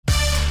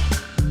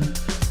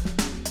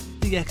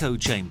The Echo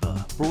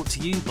Chamber, brought to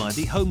you by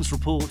the Holmes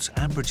Report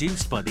and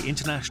produced by the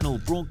international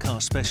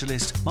broadcast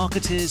specialist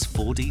Marketeers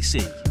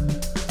 4DC.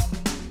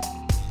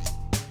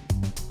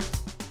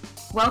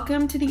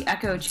 Welcome to the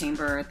Echo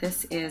Chamber.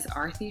 This is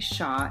Arthi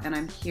Shah, and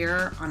I'm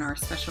here on our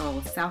special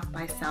South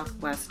by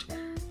Southwest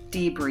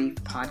debrief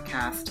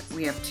podcast.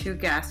 We have two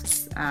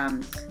guests,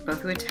 both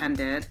who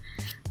attended.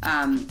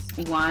 Our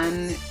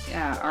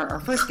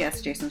first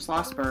guest, Jason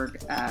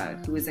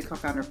Schlossberg, who is a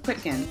co-founder of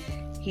Quitkin.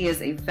 He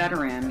is a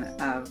veteran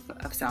of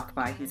South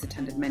by. He's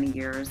attended many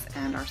years.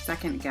 And our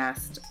second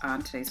guest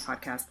on today's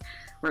podcast,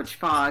 Rich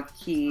Fogg,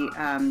 he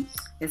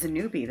is a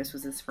newbie. This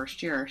was his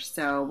first year.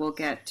 So we'll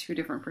get two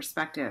different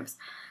perspectives.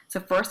 So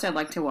first, I'd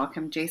like to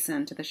welcome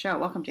Jason to the show.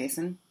 Welcome,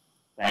 Jason.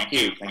 Thank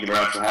you. Thank you very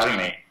much for having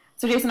me.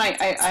 So Jason,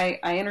 I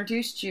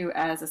introduced you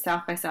as a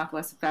South by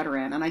Southwest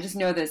veteran, and I just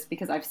know this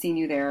because I've seen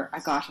you there, I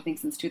think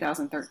since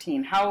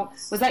 2013. How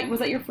was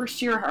that your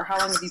first year, or how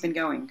long have you been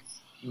going?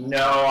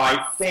 No,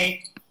 I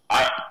think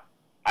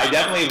I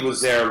definitely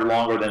was there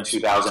longer than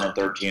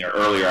 2013, or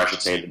earlier, I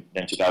should say,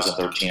 than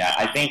 2013.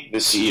 I think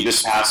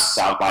this past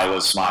South by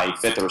was my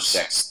fifth or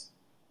sixth.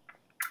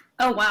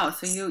 Oh wow!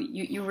 So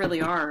you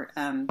really are.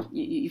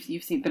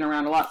 You've been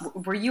around a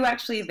lot. Were you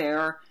actually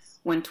there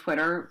when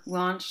Twitter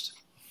launched?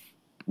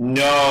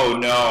 No.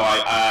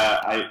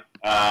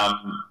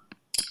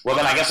 Well,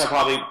 then I guess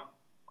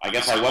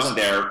I wasn't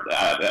there.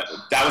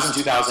 That was in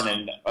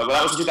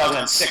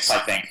 2006, I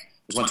think,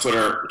 was when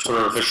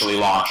Twitter officially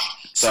launched.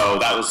 So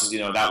that was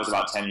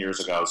about 10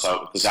 years ago.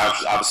 So because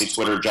obviously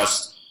Twitter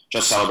just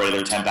celebrated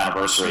their 10th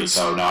anniversary.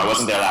 So no, I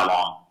wasn't there that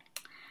long.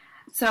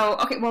 So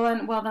okay, well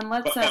then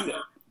let's.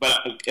 But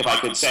if I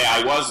could say,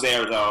 I was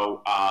there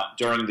though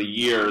during the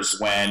years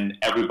when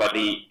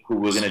everybody who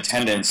was in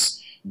attendance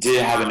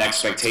did have an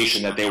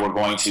expectation that they were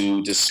going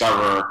to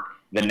discover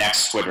the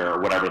next Twitter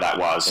or whatever that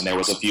was, and there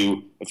was a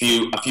few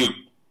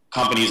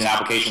companies and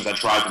applications that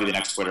tried to be the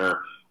next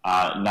Twitter,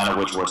 none of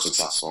which were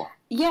successful.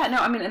 Yeah, no,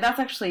 I mean that's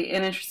actually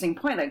an interesting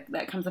point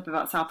that comes up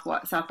about South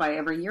by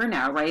every year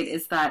now, right?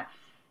 Is that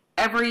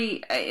I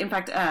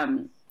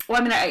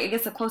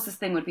guess the closest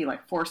thing would be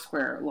like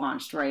Foursquare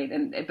launched, right?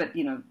 But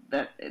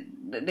that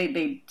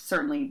they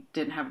certainly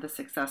didn't have the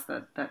success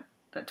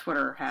that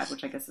Twitter had,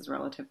 which I guess is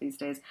relative these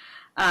days.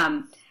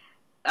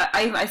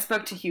 I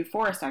spoke to Hugh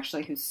Forrest,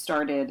 actually, who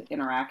started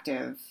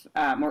Interactive,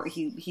 or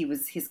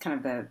he's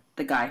kind of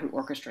the guy who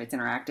orchestrates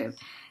Interactive,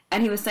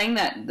 and he was saying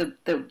that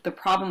the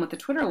problem with the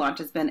Twitter launch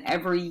has been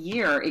every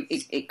year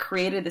it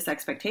created this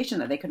expectation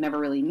that they could never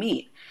really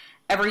meet.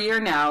 Every year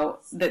now,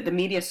 the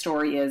media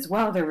story is,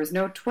 well, there was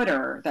no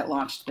Twitter that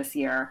launched this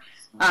year.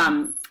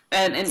 And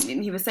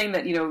he was saying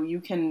that,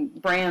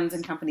 brands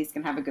and companies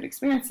can have a good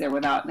experience there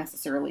without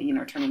necessarily,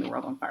 turning the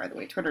world on fire the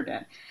way Twitter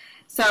did.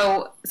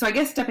 So I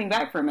guess stepping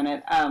back for a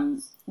minute,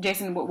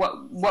 Jason,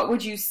 what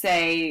would you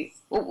say,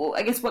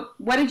 I guess,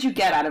 what did you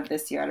get out of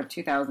this year, out of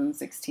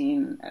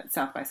 2016 at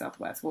South by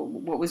Southwest?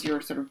 What was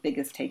your sort of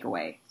biggest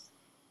takeaway?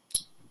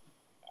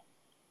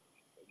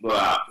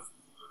 Well,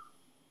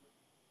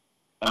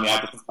 I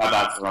have to think about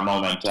that for a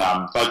moment.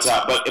 But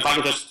if I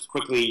could just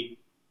quickly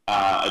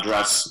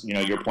address,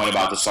 your point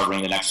about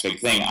discovering the next big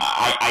thing.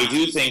 I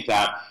do think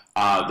that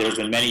there's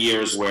been many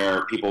years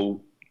where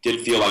people did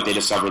feel like they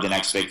discovered the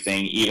next big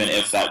thing, even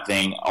if that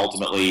thing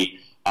ultimately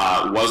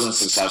wasn't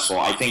successful.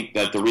 I think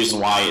that the reason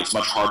why it's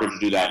much harder to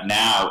do that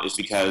now is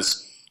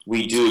because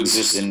we do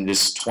exist in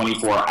this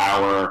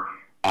 24-hour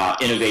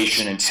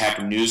innovation and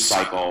tech news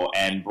cycle,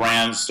 and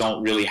brands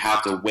don't really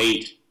have to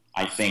wait,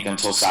 I think,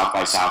 until South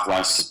by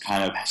Southwest to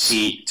kind of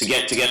to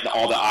get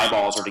all the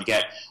eyeballs or to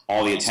get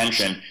all the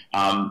attention.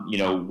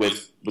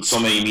 With so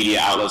many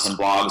media outlets and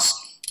blogs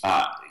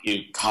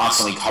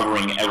constantly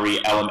covering every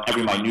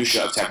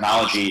minutia of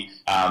technology,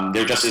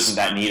 there just isn't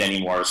that need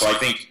anymore. So I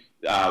think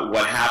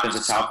what happens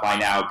at South by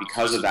now,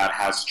 because of that,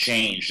 has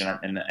changed,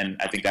 and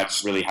I think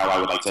that's really how I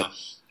would like to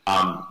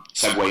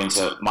segue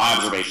into my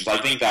observations. I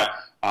think that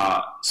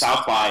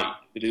South by,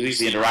 at least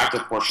the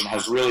interactive portion,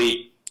 has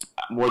really,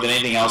 more than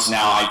anything else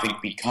now, I think,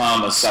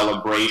 become a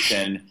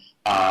celebration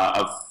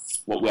of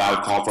what I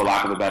would call, for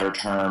lack of a better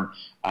term,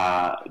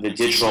 the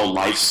digital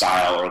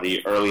lifestyle, or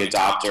the early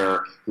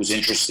adopter who's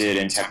interested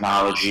in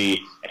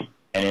technology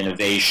and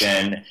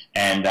innovation,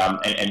 and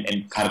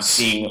kind of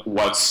seeing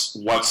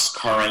what's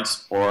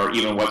current, or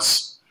even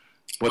what's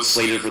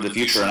slated for the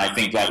future. And I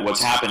think that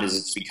what's happened is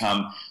it's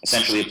become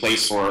essentially a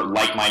place for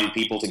like-minded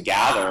people to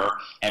gather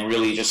and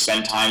really just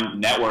spend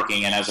time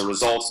networking. And as a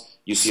result,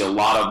 you see a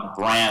lot of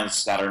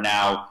brands that are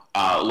now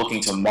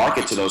looking to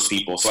market to those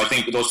people. So I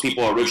think those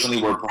people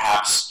originally were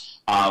perhaps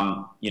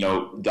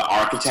the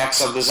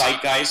architects of the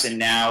zeitgeist, and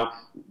now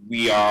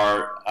we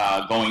are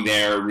going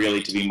there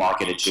really to be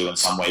marketed to in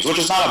some ways, which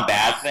is not a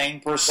bad thing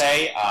per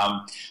se,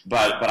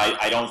 but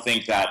I don't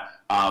think that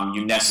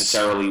you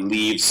necessarily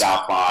leave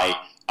South by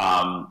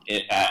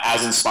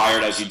as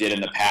inspired as you did in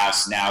the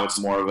past. Now it's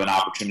more of an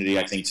opportunity,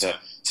 I think, to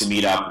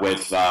meet up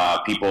with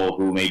people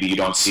who maybe you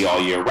don't see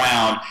all year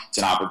round. It's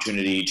an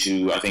opportunity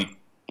to, I think,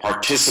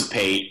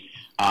 participate,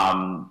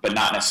 but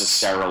not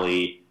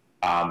necessarily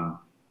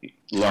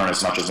learn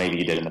as much as maybe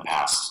you did in the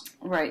past.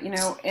 Right.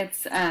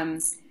 It's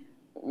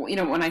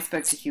when I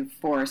spoke to Hugh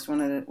Forrest,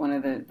 one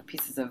of the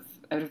pieces of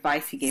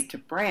advice he gave to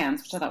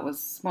brands, which I thought was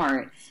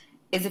smart,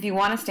 is if you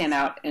want to stand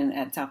out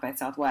at South by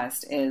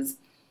Southwest, is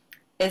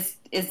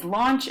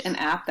launch an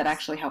app that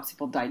actually helps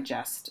people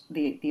digest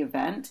the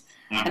event.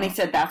 Mm-hmm. And he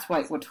said that's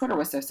what Twitter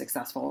was so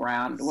successful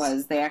around,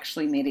 was they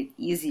actually made it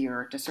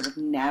easier to sort of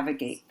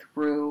navigate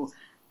through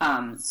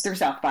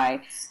South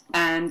by.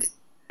 And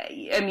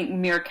I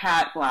mean,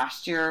 Meerkat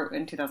last year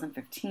in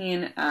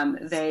 2015,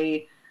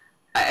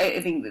 I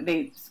think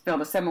they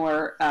built a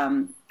similar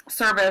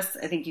service.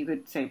 I think you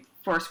could say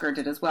Foursquare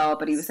did as well,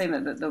 but he was saying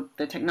that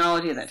the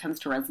technology that tends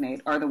to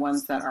resonate are the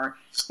ones that are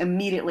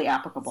immediately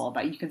applicable,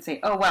 that you can say,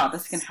 oh, wow,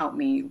 this can help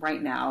me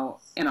right now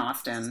in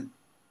Austin.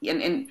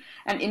 And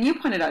you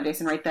pointed out,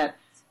 Jason, right, that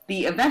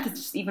the event is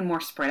just even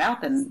more spread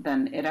out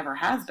than it ever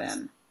has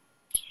been.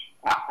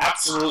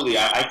 Absolutely.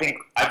 I think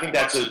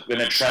that's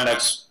been a trend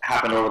that's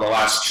happened over the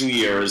last 2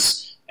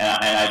 years,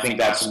 and I think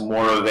that's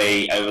more of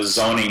a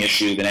zoning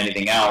issue than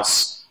anything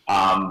else.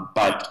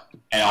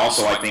 And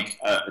also, I think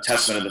a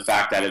testament to the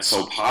fact that it's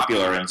so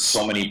popular and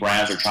so many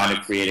brands are trying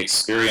to create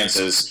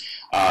experiences.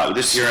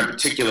 This year in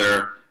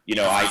particular,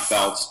 I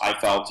felt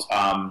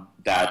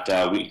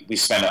that we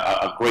spent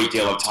a great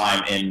deal of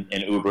time in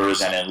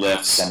Ubers and in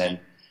Lyfts and in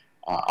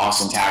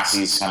Austin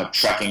taxis, kind of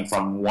trekking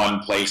from one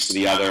place to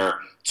the other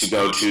to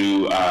go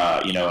to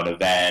an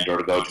event or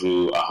to go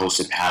to a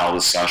hosted panel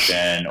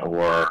discussion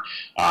or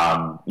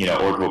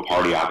to a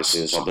party. Obviously,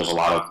 there's a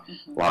lot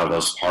of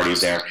those parties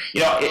there.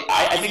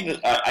 I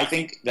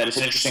think that it's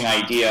an interesting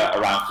idea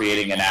around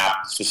creating an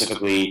app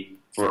specifically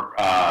for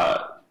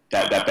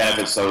that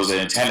benefits those in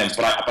attendance.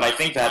 But I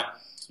think that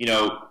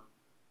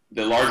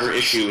the larger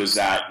issue is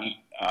that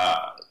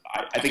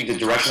I think the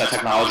direction that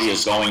technology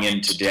is going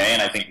in today,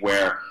 and I think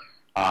where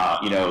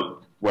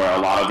a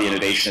lot of the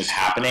innovation is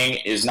happening,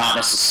 is not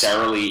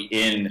necessarily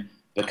in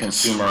the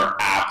consumer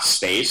app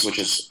space, which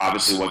is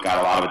obviously what got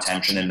a lot of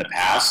attention in the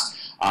past.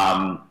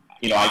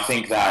 I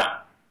think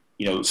that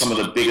some of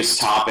the biggest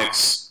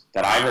topics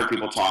that I heard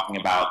people talking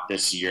about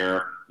this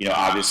year,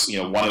 obviously,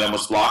 one of them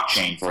was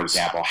blockchain, for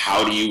example.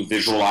 How do you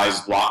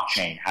visualize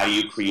blockchain? How do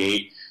you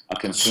create a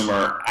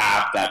consumer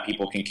app that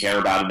people can care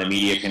about and the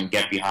media can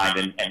get behind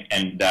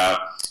and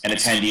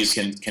attendees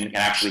can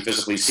actually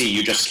physically see?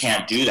 You just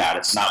can't do that.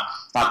 It's not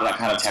that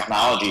kind of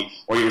technology.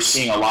 Or you're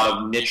seeing a lot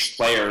of niche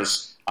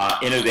players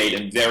innovate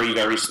in very,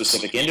 very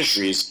specific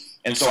industries.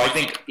 And so I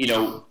think,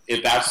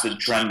 if that's the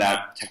trend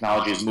that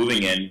technology is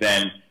moving in,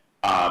 then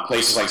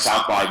places like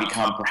South by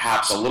become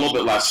perhaps a little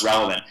bit less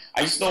relevant.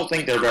 I still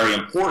think they're very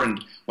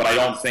important, but I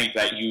don't think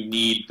that you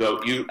need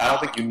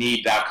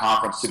that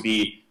conference to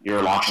be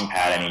your launching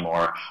pad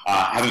anymore.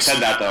 Having said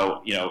that,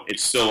 though,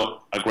 it's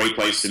still a great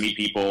place to meet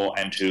people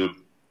and to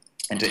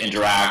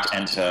interact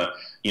and to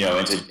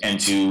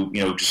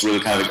just really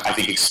kind of, I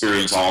think,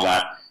 experience all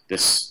that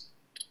this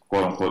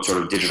quote unquote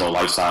sort of digital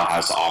lifestyle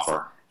has to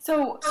offer.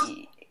 So,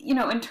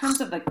 in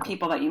terms of the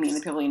people that you meet, the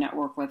people you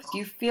network with, do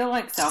you feel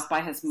like South by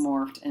has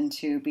morphed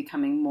into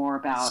becoming more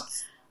about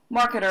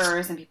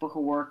marketers and people who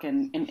work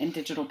in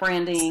digital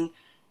branding,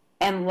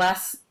 and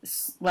less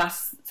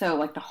so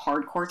like the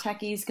hardcore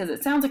techies? Because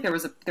it sounds like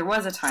there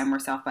was a time where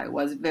South by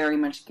was very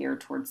much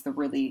geared towards the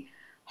really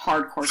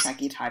hardcore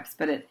techie types,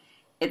 but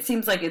it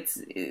seems like it's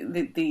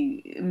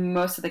the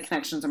most of the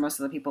connections, or most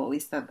of the people, at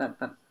least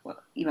that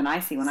even I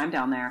see when I'm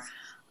down there,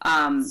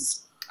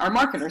 are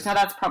marketers. Now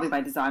that's probably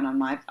by design on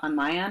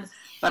my end,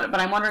 but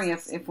I'm wondering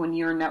if when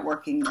you're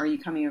networking, are you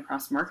coming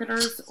across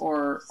marketers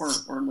or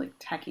like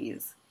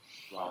techies?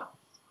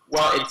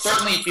 Well, it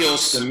certainly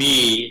feels to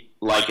me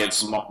like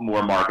it's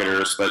more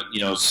marketers, but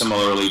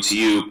similarly to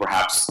you,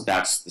 perhaps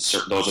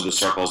those are the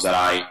circles that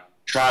I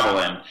travel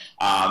in.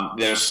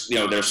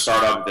 There's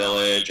Startup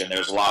Village, and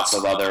there's lots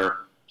of other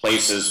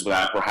places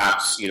that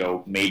perhaps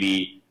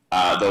maybe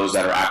those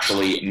that are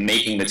actually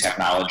making the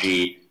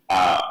technology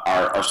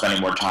are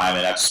spending more time,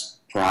 and that's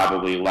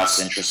probably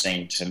less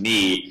interesting to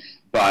me.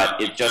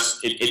 But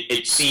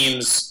it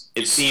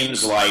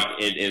seems like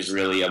it is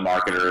really a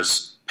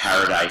marketer's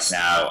paradise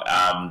now.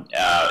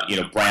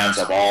 Brands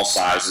of all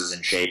sizes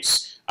and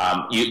shapes.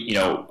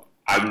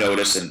 I've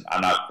noticed, and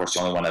I'm not, of course,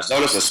 the only one that's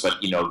noticed this, but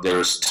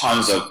there's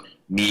tons of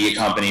media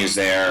companies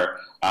there.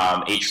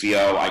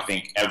 HBO, I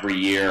think, every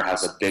year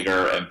has a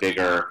bigger and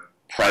bigger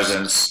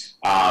presence.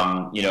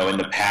 In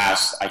the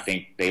past, I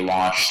think they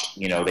launched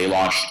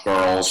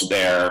girls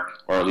there,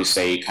 or at least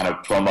they kind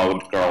of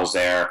promoted girls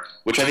there,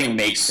 which I think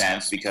makes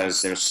sense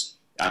because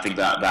I think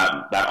that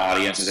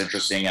audience is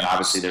interesting, and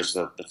obviously there's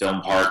the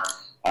film part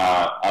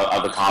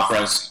of the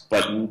conference,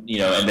 but and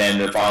then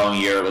the following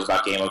year it was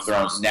about Game of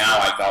Thrones. Now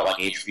I felt like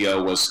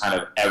HBO was kind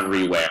of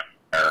everywhere,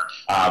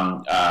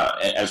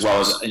 as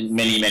well as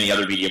many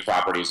other media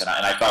properties, and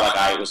I felt like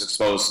I was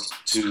exposed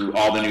to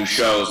all the new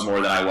shows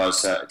more than I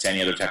was to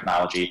any other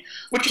technology,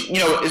 which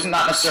is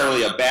not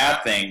necessarily a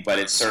bad thing, but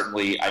it's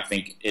certainly, I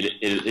think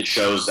it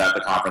shows that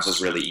the conference has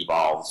really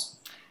evolved.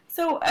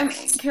 So I'm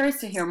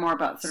curious to hear more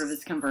about sort of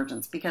this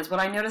convergence, because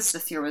what I noticed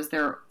this year was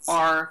there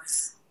are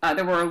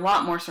there were a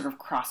lot more sort of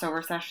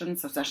crossover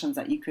sessions, so sessions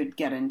that you could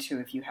get into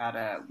if you had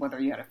whether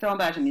you had a film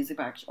badge, a music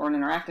badge, or an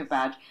interactive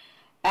badge.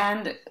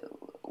 And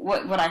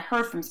what I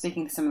heard from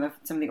speaking to some of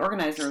the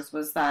organizers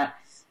was that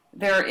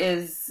there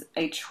is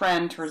a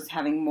trend towards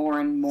having more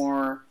and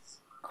more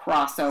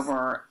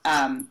crossover,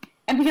 and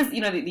because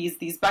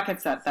these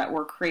buckets that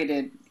were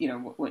created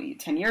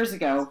 10 years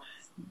ago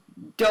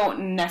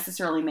don't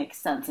necessarily make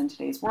sense in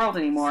today's world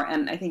anymore.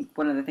 And I think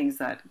one of the things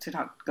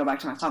go back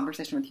to my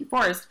conversation with Hugh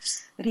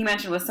Forrest, that he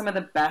mentioned was some of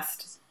the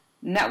best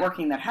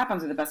networking that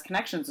happens, or the best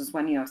connections, is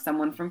when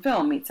someone from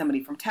film meets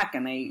somebody from tech,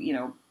 and they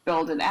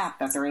build an app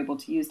that they're able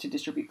to use to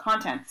distribute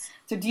content.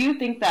 So do you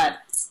think that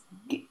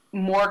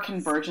more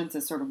convergence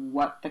is sort of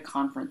what the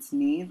conference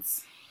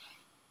needs?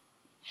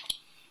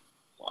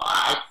 Well,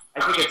 I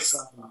think it's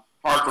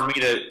hard for me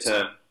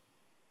to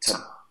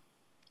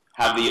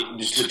have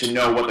to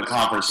know what the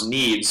conference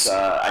needs.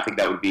 I think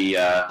that would be.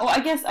 Well, I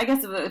guess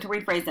to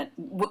rephrase it,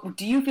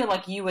 do you feel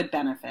like you would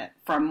benefit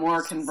from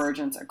more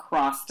convergence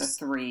across the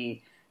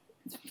three,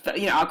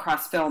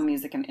 across film,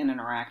 music, and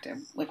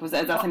interactive? Like, is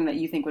that something that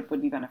you think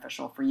would be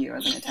beneficial for you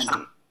as an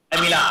attendee? I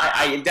mean,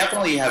 I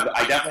definitely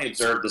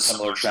observed the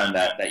similar trend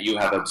that you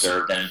have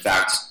observed, and in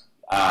fact,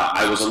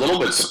 I was a little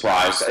bit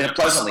surprised, and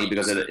pleasantly,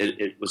 because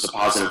it was a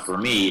positive for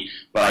me,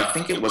 but I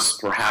think it was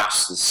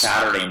perhaps the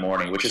Saturday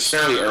morning, which is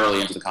fairly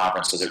early into the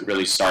conference, because it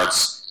really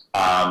starts,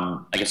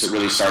 I guess it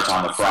really starts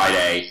on the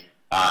Friday,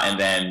 and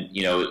then,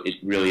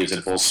 it really is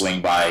in full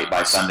swing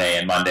by Sunday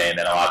and Monday, and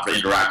then a lot of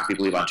interactive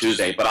people leave on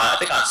Tuesday. But I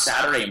think on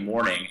Saturday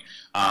morning,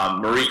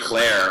 Marie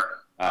Claire,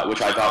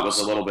 which I thought was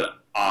a little bit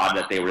odd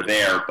that they were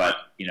there,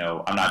 but,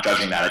 I'm not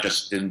judging that. It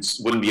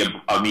just wouldn't be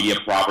a media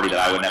property that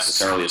I would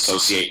necessarily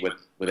associate with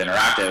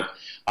interactive,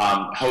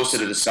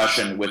 hosted a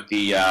discussion with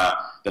the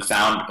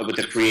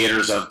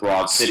creators of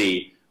Broad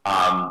City,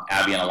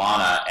 Abby and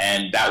Alana,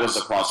 and that was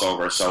a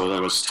crossover. So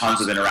there was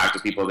tons of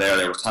interactive people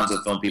there was tons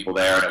of film people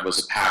there, and it was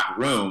a packed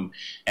room.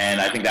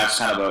 And I think that's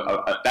kind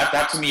of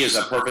that to me is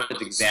a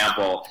perfect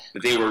example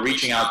that they were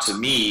reaching out to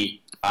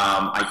me,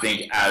 I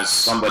think, as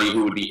somebody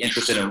who would be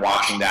interested in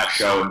watching that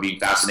show and being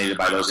fascinated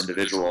by those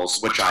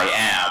individuals, which I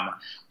am,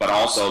 but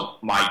also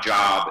my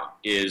job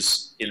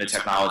is in the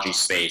technology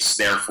space.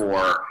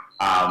 Therefore,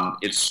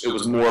 it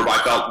was more of,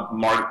 I felt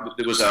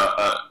it was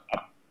a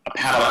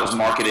panel that was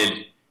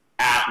marketed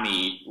at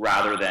me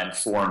rather than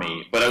for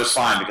me. But it was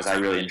fine because I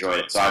really enjoyed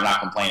it, so I'm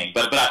not complaining.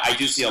 But I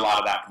do see a lot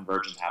of that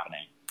convergence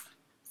happening.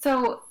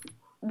 So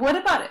what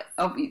about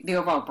the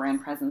overall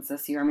brand presence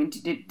this year? I mean,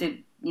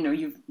 did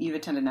you've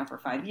attended now for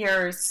 5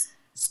 years.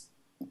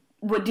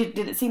 Did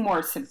it seem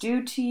more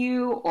subdued to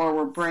you, or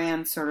were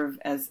brands sort of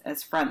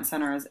as front and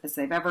center as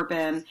they've ever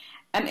been?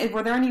 And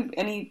were there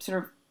any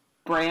sort of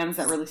brands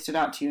that really stood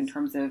out to you in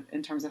terms of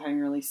having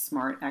really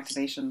smart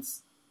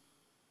activations?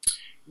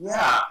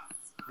 Yeah,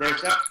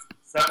 there's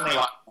definitely a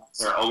lot.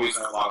 There always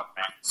are a lot of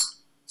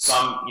brands.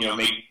 Some make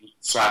me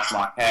scratch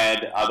my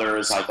head.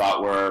 Others I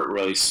thought were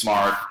really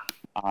smart.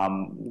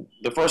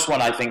 The first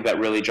one I think that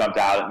really jumped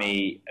out at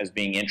me as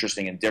being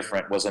interesting and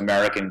different was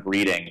American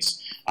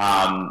Greetings.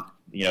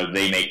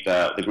 They make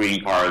the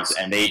greeting cards,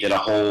 and they did a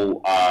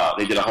whole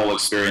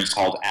experience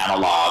called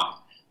Analog,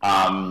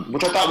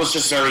 which I thought was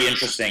just very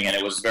interesting, and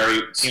it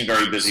seemed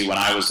very busy when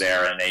I was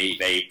there, and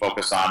they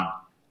focused on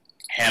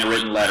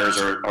handwritten letters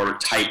or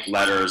typed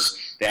letters.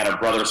 They had a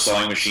Brother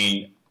sewing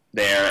machine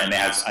there, and they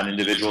had an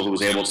individual who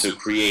was able to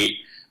create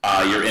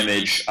your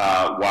image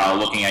while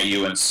looking at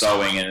you and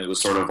sewing, and it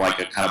was sort of like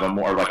a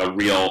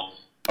real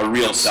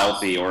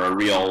selfie or an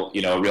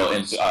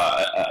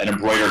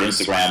embroidered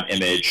Instagram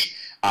image,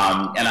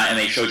 and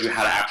they showed you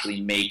how to actually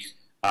make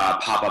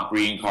pop-up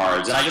greeting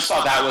cards, and I just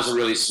thought that was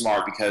really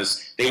smart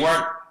because they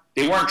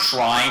weren't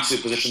trying to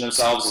position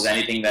themselves as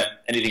anything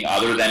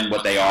other than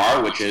what they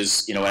are, which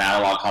is an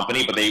analog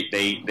company, but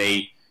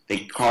they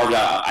carved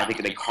out, I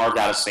think they carved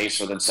out a space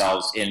for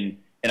themselves in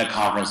a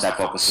conference that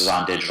focuses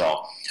on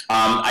digital.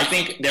 I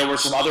think there were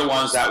some other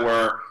ones that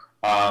were,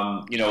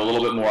 a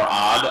little bit more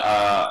odd.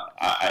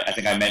 I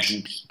think I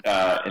mentioned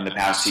in the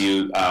past to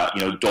you,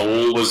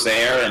 Dole was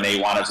there, and they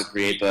wanted to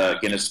create the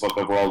Guinness Book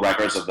of World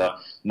Records of the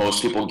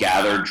most people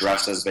gathered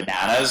dressed as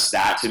bananas.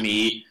 That, to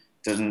me,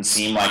 doesn't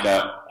seem like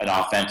an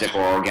authentic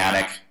or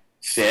organic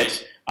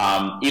fit.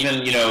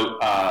 Even,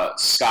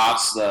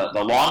 Scott's, the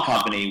lawn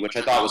company, which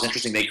I thought was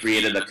interesting, they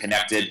created the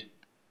Connected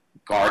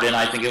Garden,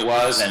 I think it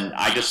was, and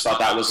I just thought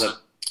that was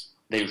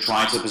they were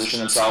trying to position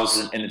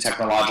themselves in a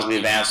technologically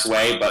advanced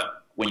way,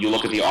 but when you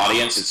look at the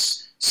audience,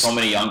 it's so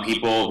many young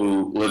people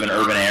who live in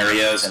urban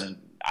areas, and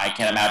I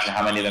can't imagine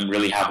how many of them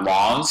really have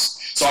lawns.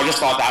 So I just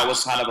thought that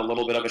was kind of a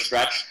little bit of a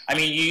stretch. I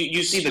mean,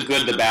 you see the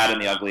good, the bad,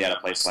 and the ugly at a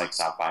place like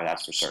South by,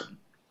 that's for certain.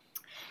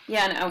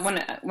 Yeah, and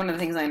one of the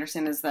things I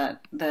understand is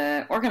that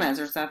the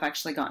organizers have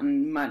actually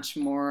gotten much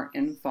more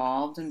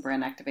involved in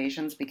brand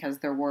activations because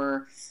there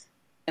were,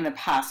 in the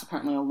past,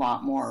 apparently a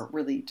lot more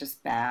really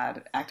just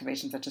bad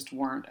activations that just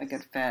weren't a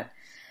good fit.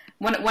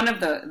 One of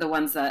the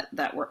ones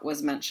that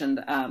was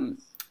mentioned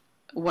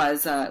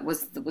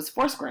was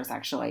Foursquare's,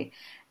 actually,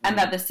 and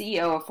that the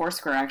CEO of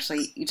Foursquare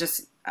actually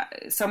just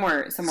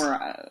somewhere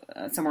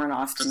in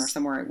Austin or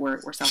somewhere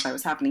where South by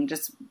was happening,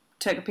 just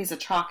took a piece of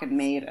chalk and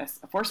made a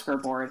Foursquare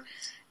board,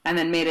 and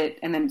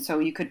then so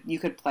you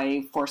could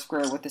play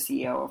Foursquare with the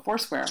CEO of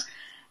Foursquare,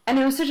 and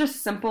it was such a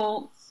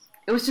simple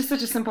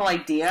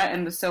idea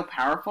and was so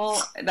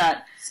powerful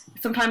that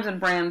sometimes when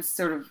brands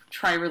sort of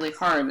try really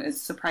hard,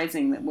 it's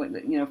surprising that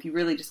if you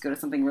really just go to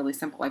something really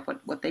simple like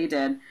what they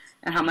did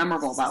and how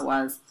memorable that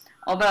was.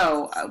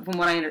 Although from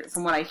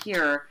what I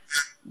hear,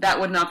 that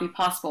would not be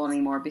possible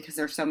anymore because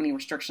there's so many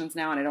restrictions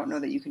now, and I don't know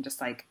that you can just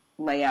like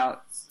lay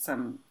out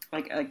some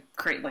write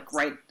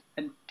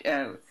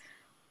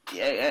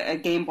a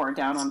game board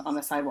down on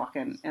the sidewalk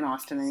in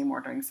Austin anymore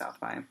during South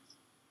by.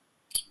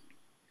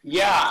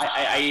 Yeah,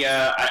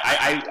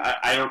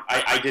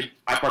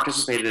 I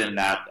participated in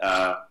that.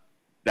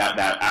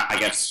 That I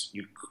guess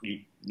you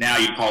now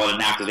you call it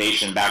an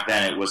activation. Back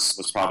then, it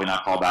was probably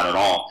not called that at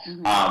all.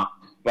 Mm-hmm.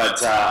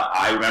 But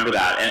I remember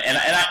that, and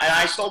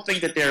I still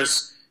think that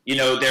there's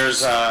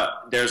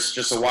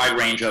just a wide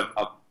range of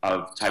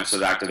types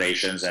of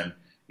activations, and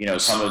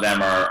some of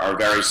them are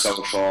very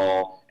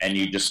social, and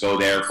you just go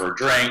there for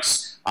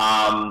drinks.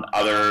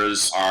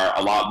 Others are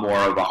a lot more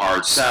of a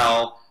hard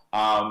sell.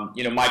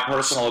 My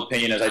personal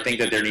opinion is I think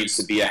that there needs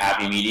to be a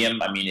happy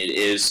medium. I mean, it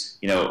is,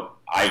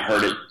 I've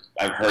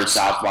heard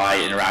South by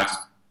Interact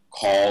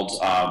called,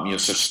 sort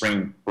of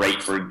spring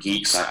break for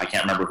geeks. I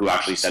can't remember who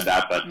actually said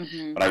that, but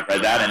I've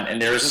read that,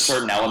 and there is a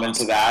certain element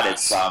to that.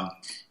 It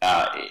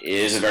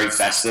is a very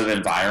festive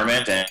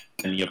environment, and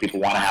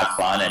people want to have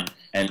fun,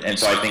 and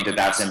so I think that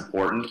that's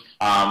important.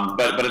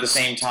 But at the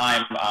same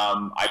time,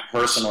 I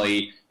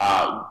personally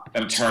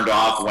am turned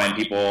off when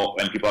people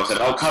have said,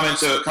 "Oh, come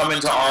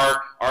into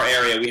our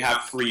area. We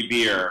have free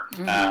beer,"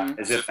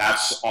 as if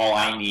that's all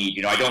I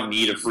need. I don't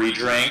need a free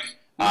drink,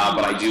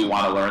 but I do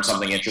want to learn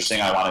something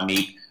interesting. I want to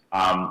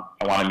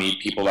meet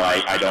people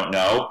that I don't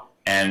know,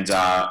 and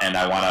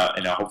I want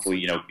to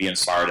hopefully be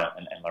inspired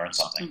and learn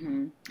something.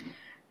 Mm-hmm.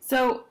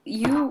 So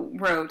you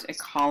wrote a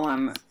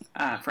column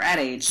for Ad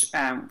Age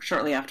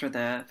shortly after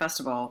the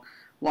festival,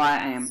 why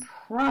I am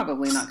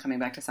probably not coming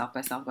back to South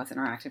by Southwest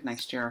Interactive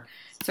next year.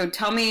 So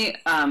tell me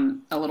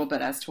a little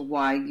bit as to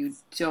why you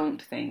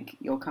don't think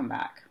you'll come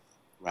back.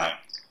 Right.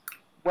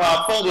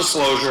 Well, full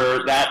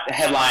disclosure, that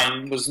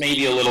headline was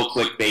maybe a little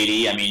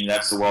clickbaity. I mean,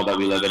 that's the world that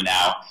we live in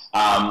now.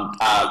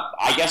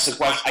 I guess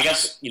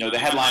the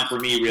headline for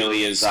me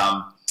really is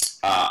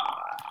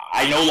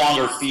I no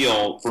longer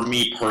feel, for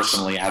me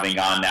personally, having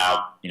gone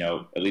now,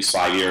 at least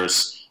 5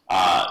 years,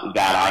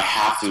 that I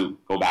have to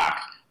go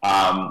back.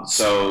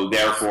 So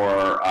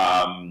therefore,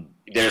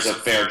 there's a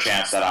fair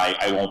chance that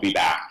I won't be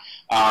back.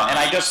 And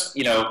I just,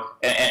 and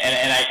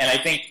I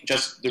think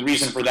just the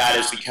reason for that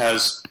is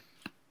because,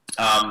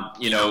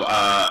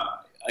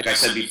 like I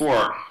said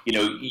before,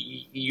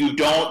 you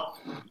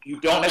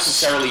don't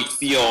necessarily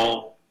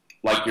feel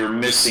like you're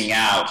missing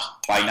out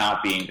by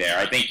not being there.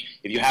 I think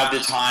if you have the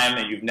time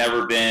and you've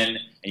never been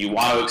and you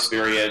want to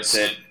experience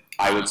it,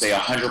 I would say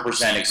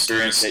 100%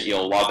 experience it.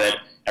 You'll love it.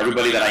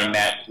 Everybody that I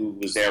met who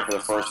was there for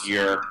the first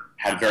year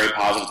had very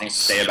positive things to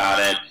say about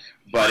it.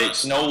 But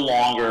it's no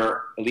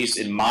longer, at least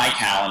in my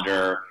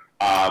calendar,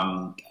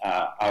 a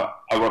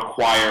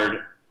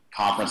required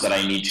conference that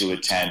I need to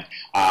attend.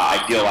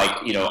 I feel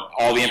like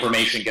all the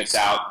information gets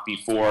out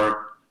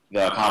before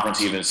the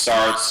conference even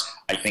starts.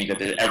 I think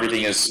that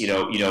everything is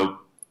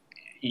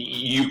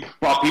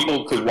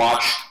people could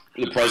watch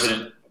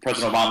President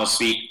Obama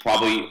speak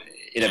probably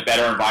in a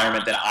better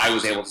environment than I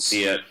was able to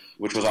see it,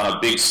 which was on a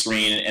big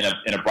screen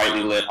in a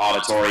brightly lit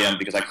auditorium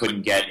because I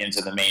couldn't get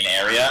into the main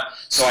area.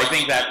 So I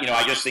think that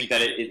I just think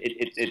that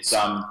it's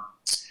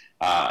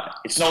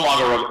no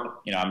longer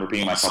I'm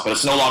repeating myself, but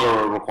it's no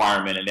longer a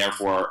requirement, and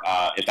therefore,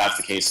 if that's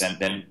the case,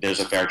 then there's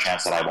a fair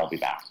chance that I won't be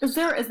back. Is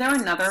there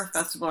another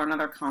festival or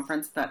another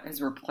conference that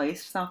has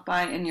replaced South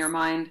by in your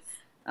mind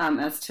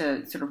as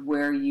to sort of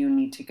where you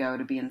need to go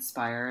to be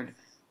inspired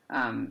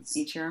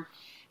each year?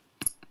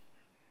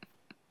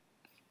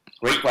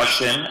 Great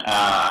question.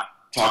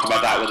 Talked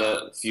about that with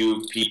a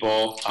few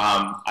people.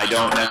 I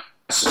don't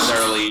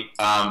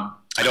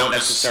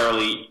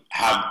necessarily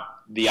have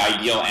the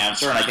ideal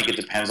answer, and I think it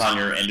depends on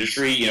your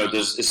industry.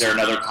 Is there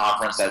another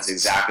conference that's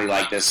exactly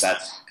like this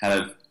that kind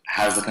of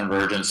has the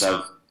convergence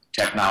of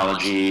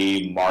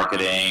technology,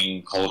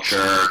 marketing,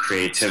 culture,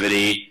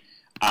 creativity?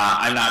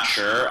 I'm not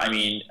sure. I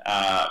mean,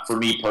 for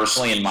me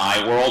personally, in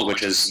my world,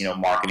 which is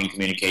marketing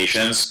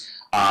communications,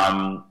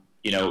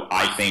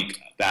 I think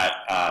that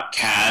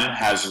Cannes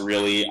has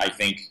really, I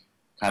think,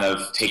 kind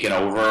of taken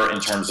over in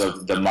terms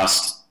of the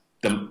must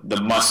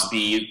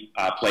be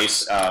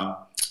place.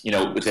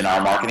 Within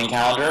our marketing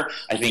calendar.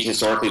 I think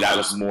historically that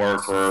was more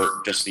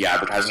for just the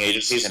advertising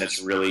agencies, and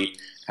it's really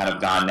kind of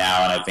gone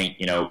now. And I think,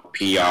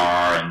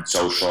 PR and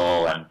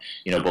social and,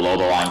 below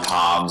the line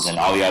comms and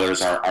all the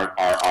others are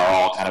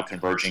all kind of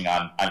converging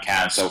on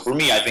Cannes. So for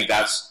me, I think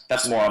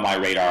that's more on my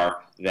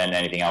radar than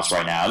anything else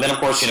right now. And then of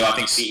course, I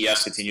think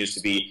CES continues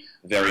to be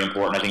very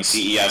important. I think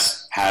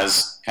CES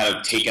has kind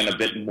of taken a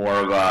bit more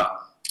of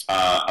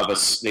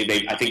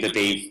I think that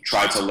they've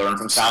tried to learn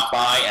from South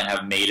by and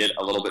have made it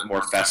a little bit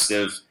more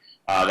festive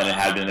than it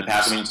had been in the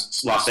past. I mean,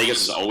 Las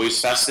Vegas is always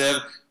festive,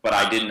 but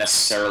I didn't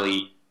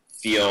necessarily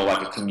feel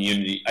like a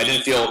community. I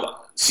didn't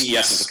feel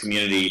CES as a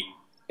community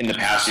in the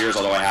past years,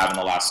 although I have in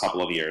the last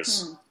couple of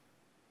years.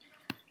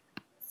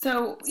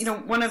 So,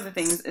 one of the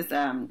things is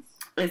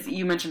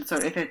you mentioned, so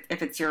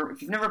if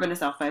you've never been to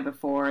South by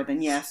before,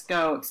 then yes,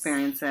 go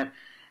experience it.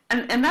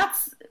 And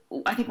that's,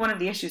 I think, one of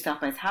the issues South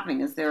by is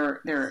having is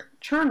their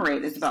churn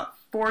rate is about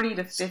 40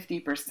 to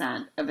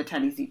 50% of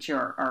attendees each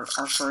year are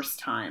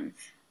first-time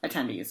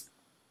attendees.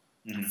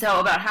 Mm-hmm. So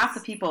about half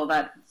the people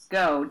that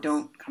go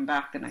don't come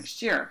back the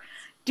next year.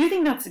 Do you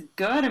think that's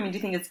good? I mean, do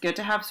you think it's good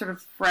to have sort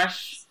of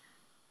fresh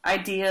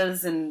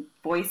ideas and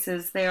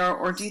voices there,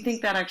 or do you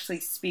think that actually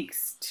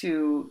speaks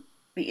to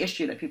the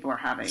issue that people are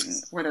having,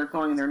 where they're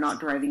going and they're not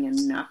deriving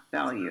enough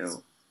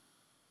value?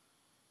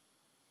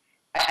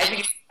 I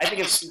think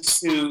it speaks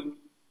to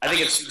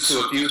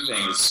a few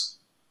things.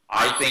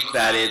 I think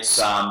that it's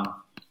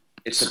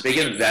a big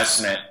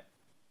investment.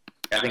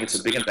 I think it's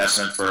a big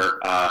investment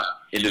for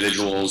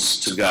individuals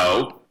to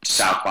go to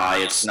South by.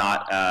 It's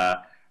not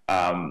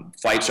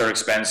flights are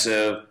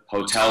expensive,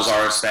 hotels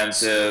are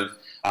expensive.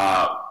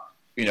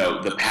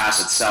 The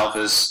pass itself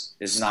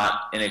is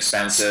not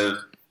inexpensive.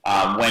 So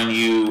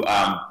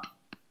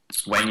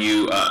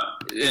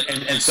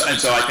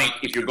I think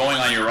if you're going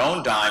on your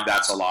own dime,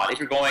 that's a lot. If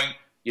you're going,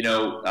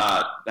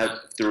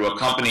 through a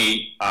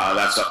company,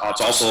 that's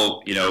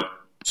also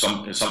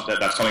something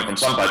that's coming from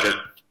some budget.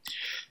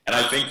 And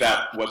I think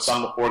that what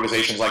some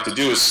organizations like to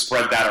do is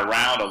spread that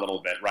around a little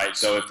bit, right?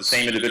 So if the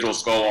same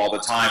individuals go all the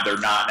time, they're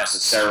not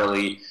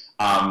necessarily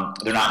having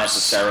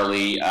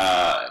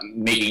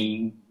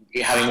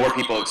more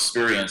people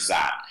experience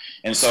that.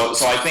 And so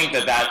I think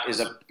that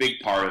is a big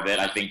part of it.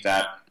 I think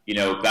that,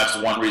 that's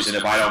one reason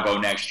if I don't go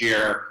next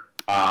year,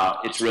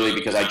 it's really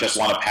because I just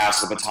want to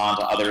pass the baton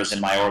to others in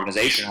my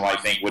organization who I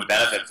think would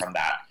benefit from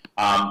that.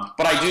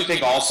 But I do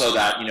think also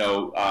that,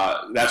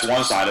 that's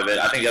one side of it.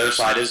 I think the other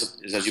side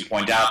is as you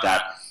point out,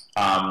 that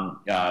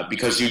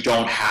because you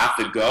don't have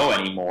to go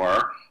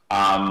anymore,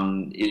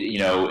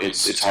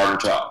 it's harder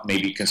to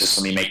maybe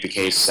consistently make the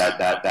case that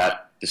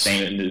the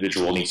same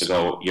individual needs to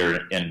go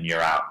year in,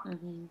 year out.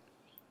 Mm-hmm.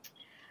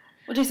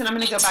 Well, Jason, I'm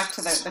going to go back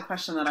to the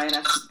question that I had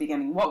asked at the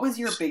beginning. What was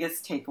your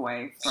biggest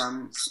takeaway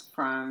from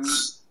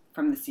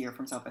this year,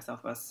 from South by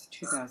Southwest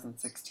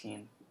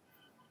 2016?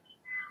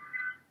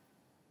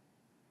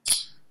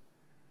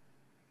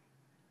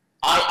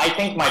 I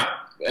think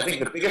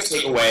the biggest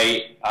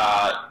takeaway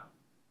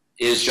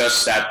is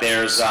just that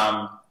there's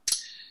a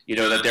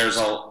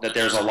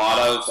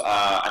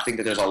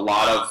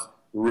lot of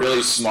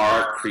really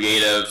smart,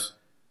 creative,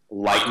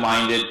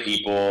 like-minded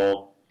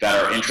people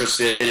that are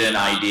interested in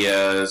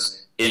ideas,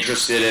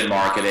 interested in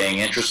marketing,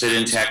 interested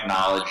in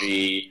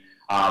technology,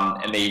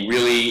 and they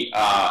really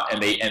we're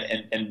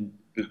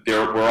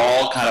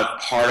all kind of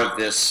part of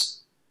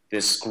this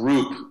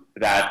group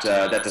that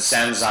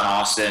descends on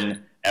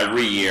Austin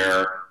every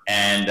year,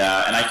 and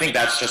I think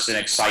that's just an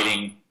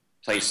exciting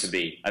place to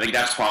be. I think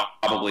that's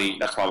probably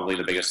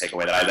the biggest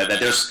takeaway that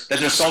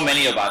there's so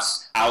many of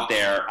us out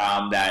there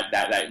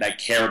that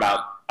care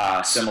about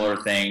similar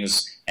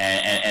things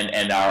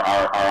and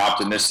are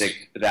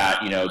optimistic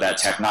that that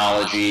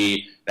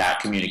technology,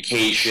 that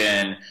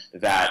communication,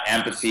 that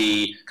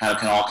empathy kind of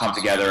can all come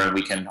together, and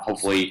we can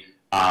hopefully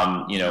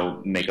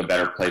make a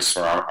better place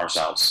for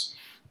ourselves.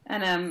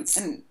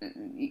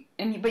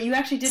 But you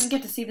actually didn't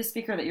get to see the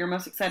speaker that you're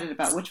most excited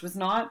about, which was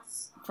not,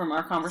 from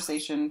our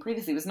conversation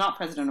previously, was not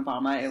President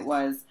Obama. It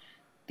was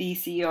the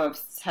CEO of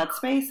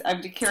Headspace.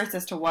 I'm curious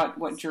as to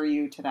what drew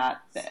you to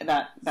that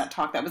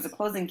talk. That was a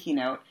closing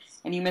keynote,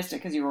 and you missed it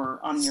because you were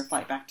on your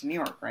flight back to New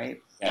York,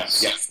 right?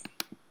 Yes.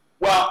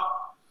 Well,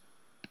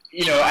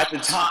 at the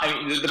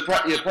time,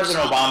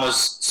 President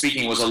Obama's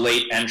speaking was a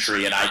late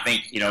entry, and I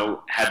think,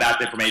 had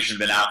that information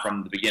been out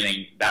from the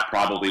beginning, that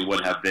probably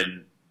would have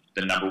been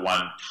the number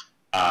one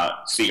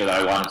speaker that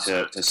I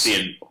wanted to see.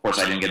 And of course,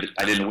 I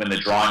didn't win the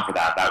drawing for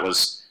that. That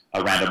was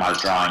a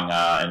randomized drawing,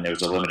 and there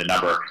was a limited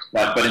number.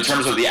 But in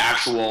terms of the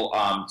actual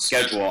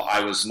schedule,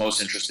 I was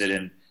most interested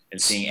in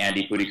seeing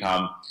Andy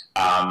Puddicombe,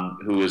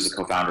 who is the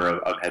co-founder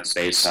of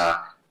Headspace.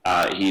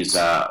 He's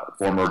a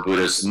former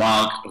Buddhist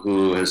monk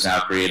who has now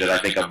created, I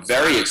think, a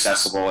very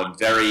accessible and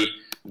very,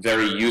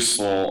 very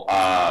useful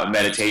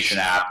meditation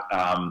app.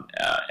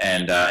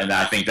 And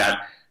I think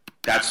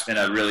that's been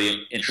a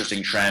really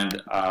interesting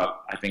trend,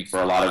 I think,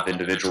 for a lot of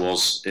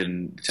individuals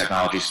in the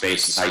technology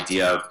space, this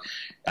idea of,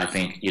 I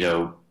think,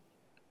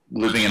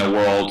 living in a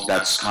world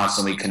that's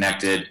constantly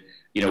connected.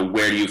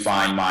 Where do you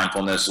find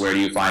mindfulness? Where do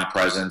you find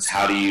presence?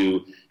 How do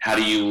you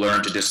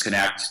learn to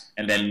disconnect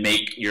and then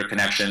make your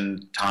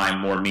connection time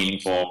more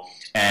meaningful?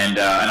 And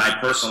I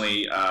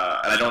personally, and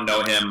I don't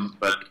know him,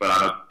 but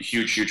I'm a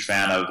huge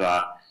fan of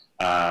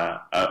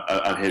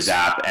his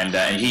app,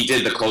 and he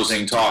did the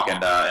closing talk,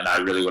 and I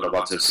really would have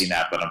loved to have seen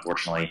that, but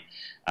unfortunately,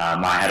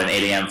 I had an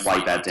 8 a.m.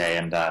 flight that day,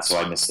 and so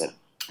I missed it.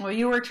 Well,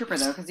 you were a trooper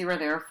though, because you were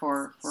there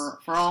for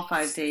all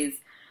 5 days.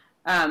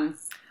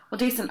 Well,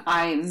 Jason,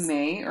 I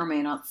may or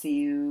may not see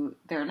you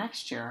there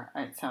next year,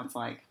 it sounds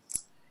like.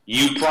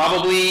 You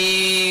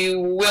probably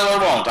will or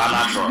won't. I'm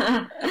not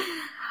sure.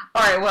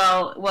 All right.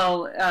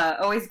 Well.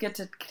 Always good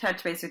to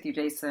touch base with you,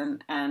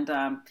 Jason, and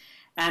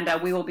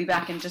we will be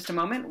back in just a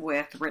moment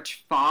with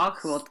Rich Fogg,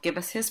 who will give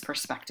us his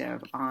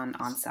perspective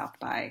on South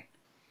by.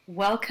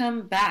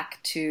 Welcome back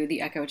to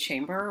the Echo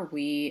Chamber.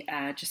 We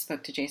just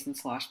spoke to Jason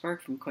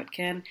Schlossberg from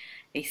Quitkin,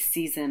 a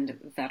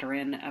seasoned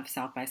veteran of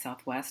South by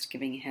Southwest,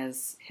 giving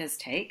his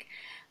take.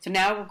 So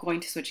now we're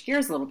going to switch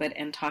gears a little bit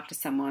and talk to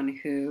someone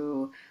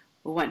who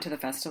went to the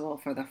festival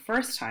for the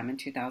first time in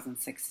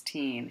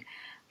 2016.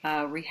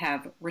 We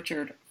have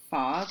Richard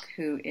Fogg,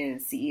 who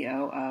is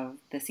CEO of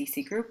the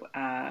CC Group,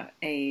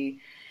 a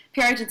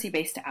PR agency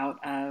based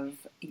out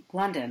of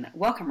London.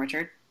 Welcome,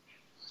 Richard.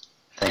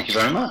 Thank you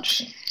very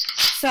much.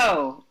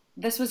 So,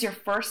 this was your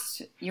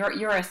first,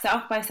 you're a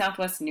South by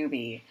Southwest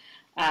newbie.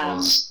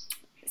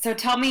 So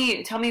tell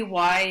me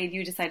why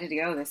you decided to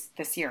go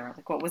this year.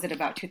 Like, what was it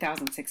about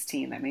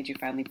 2016 that made you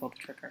finally pull the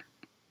trigger?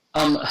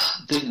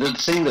 The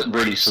thing that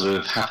really sort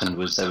of happened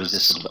was there was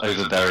this sort of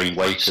overbearing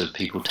weight of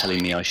people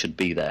telling me I should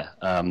be there.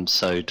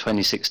 So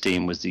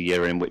 2016 was the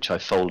year in which I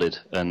folded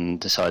and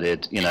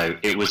decided,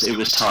 it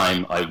was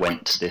time I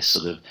went to this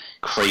sort of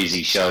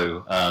crazy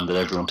show that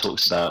everyone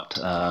talks about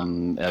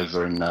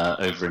over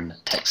in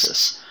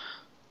Texas.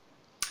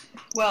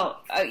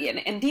 Well,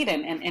 indeed,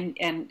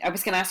 and I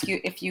was going to ask you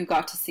if you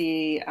got to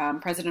see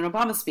President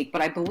Obama speak,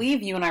 but I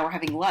believe you and I were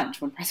having lunch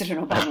when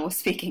President Obama was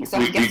speaking. So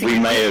we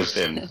may have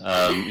been.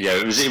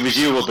 It was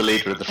you or the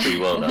leader of the free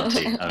world,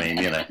 Auntie. I mean,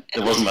 there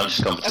wasn't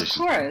much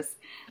competition. Of course.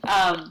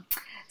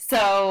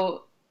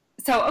 So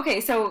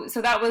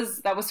that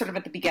was sort of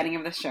at the beginning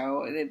of the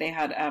show. They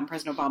had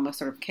President Obama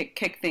sort of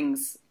kick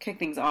things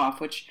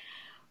off, which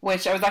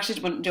I was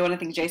actually one of the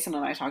things Jason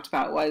and I talked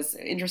about was,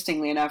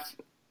 interestingly enough,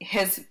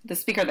 the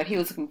speaker that he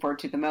was looking forward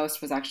to the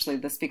most was actually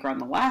the speaker on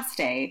the last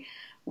day,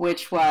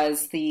 which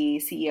was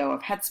the CEO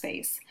of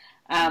Headspace.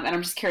 And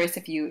I'm just curious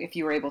if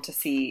you were able to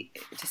see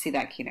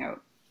that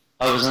keynote.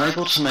 I was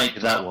unable to make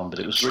that one, but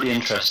it was really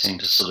interesting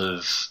to sort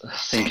of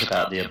think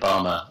about the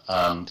Obama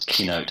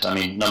keynote. I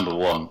mean, number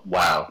one,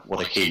 wow,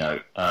 what a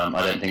keynote! I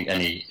don't think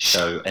any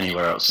show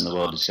anywhere else in the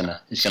world is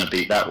gonna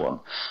beat that one.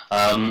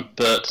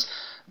 But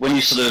when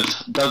you sort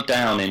of dug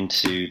down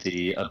into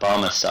the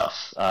Obama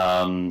stuff,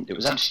 it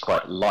was actually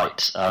quite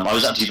light. I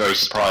was actually very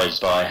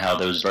surprised by how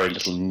there was very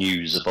little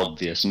news of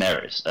obvious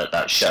merit at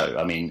that show.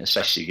 I mean,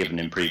 especially given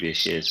in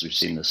previous years we've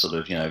seen the sort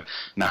of,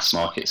 mass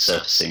market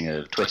surfacing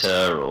of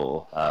Twitter,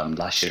 or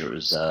last year it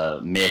was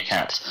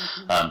Meerkat,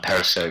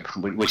 Periscope,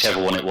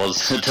 whichever one it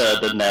was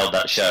that nailed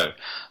that show.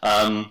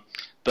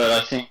 But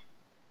I think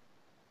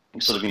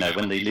sort of,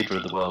 when the leader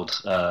of the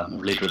world,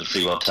 leader of the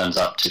free world turns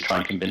up to try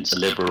and convince a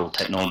liberal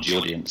technology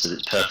audience that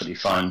it's perfectly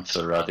fine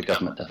for the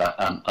government to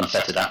have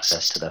unfettered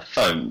access to their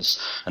phones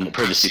and that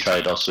privacy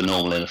trade-offs were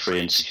normal in a free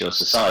and secure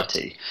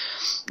society,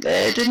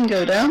 it didn't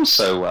go down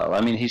so well.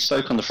 I mean, he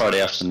spoke on the Friday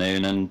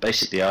afternoon, and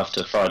basically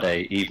after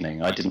Friday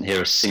evening, I didn't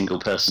hear a single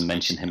person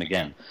mention him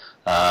again.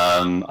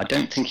 I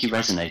don't think he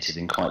resonated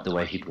in quite the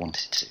way he'd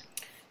wanted to.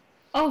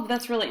 Oh,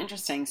 that's really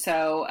interesting.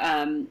 So,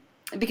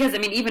 because, I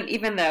mean,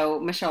 even though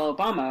Michelle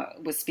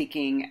Obama was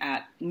speaking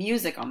at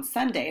Music on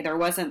Sunday, there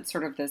wasn't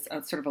sort of this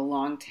sort of a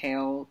long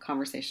tail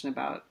conversation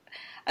about,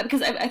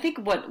 because I think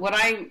what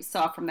I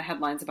saw from the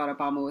headlines about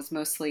Obama was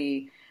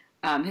mostly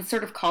his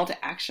sort of call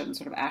to action,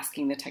 sort of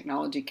asking the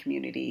technology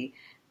community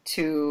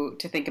to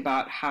think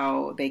about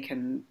how they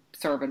can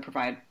serve and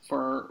provide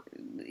for,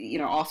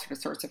 all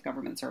sorts of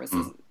government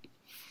services.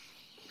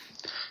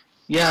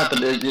 Yeah,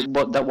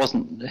 but that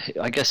wasn't.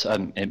 I guess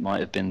it might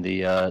have been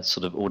the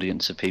sort of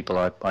audience of people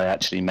I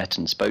actually met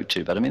and spoke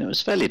to. But I mean, it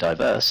was fairly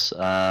diverse.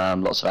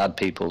 Lots of ad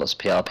people, lots of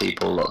PR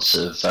people, lots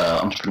of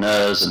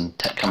entrepreneurs and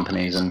tech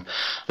companies. And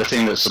the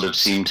thing that sort of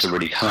seemed to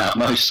really come out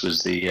most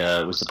was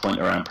the point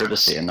around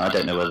privacy. And I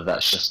don't know whether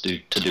that's just to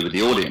do with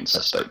the audience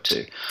I spoke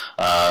to.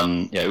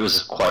 It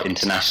was a quite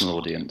international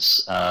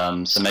audience,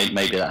 so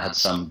maybe that had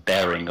some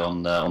bearing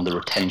on the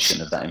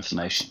retention of that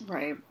information.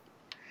 Right.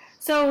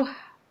 So,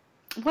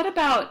 what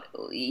about,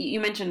 you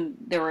mentioned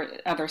there were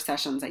other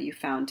sessions that you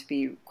found to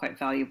be quite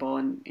valuable,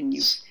 and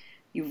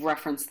you've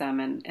referenced them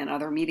in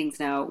other meetings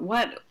now.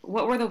 What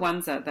were the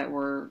ones that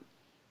were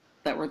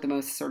the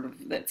most sort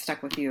of, that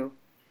stuck with you?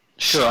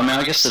 Sure. I mean,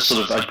 I guess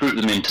I grouped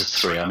them into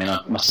three. I mean, I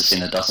must have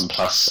seen a dozen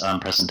plus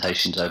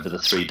presentations over the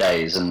 3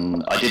 days,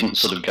 and I didn't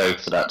sort of go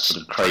for that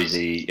sort of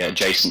crazy,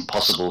 adjacent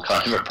possible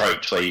kind of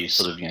approach where you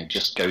sort of,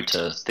 just go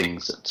to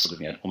things that sort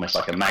of, almost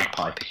like a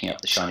magpie picking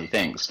up the shiny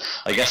things.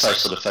 I guess I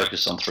sort of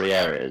focused on three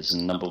areas,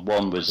 and number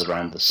one was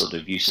around the sort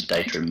of use of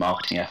data in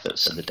marketing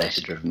efforts, so the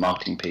data-driven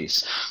marketing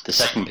piece. The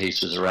second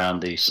piece was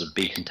around the sort of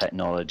beacon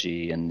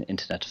technology and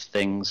Internet of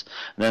Things.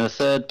 And then the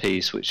third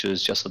piece, which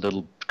was just a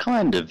little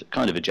kind of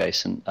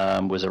adjacent,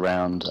 was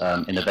around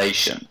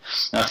innovation.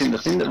 Now, I think the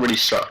thing that really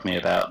struck me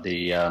about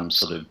the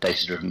sort of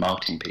data-driven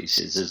marketing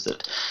pieces is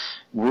that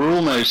we're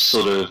almost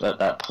sort of at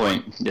that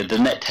point, the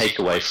net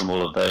takeaway from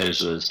all of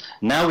those was,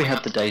 now we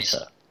have the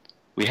data.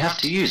 we have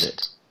to use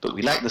it, but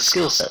we lack the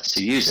skill sets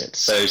to use it.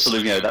 So sort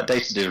of, that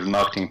data-driven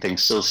marketing thing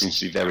still seems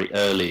to be very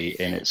early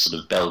in its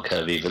sort of bell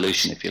curve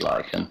evolution, if you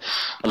like. And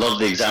a lot of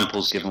the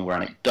examples given were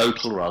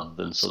anecdotal rather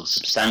than sort of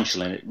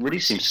substantial, and it really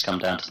seems to come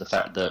down to the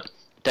fact that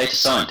data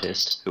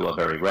scientists, who are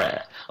very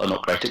rare, are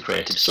not great at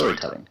creative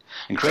storytelling.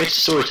 And creative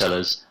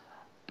storytellers,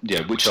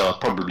 which are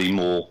probably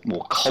more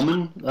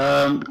common,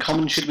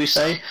 should we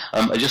say,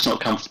 are just not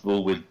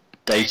comfortable with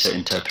data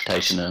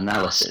interpretation and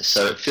analysis.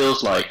 So it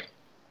feels like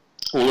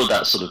all of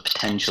that sort of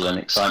potential and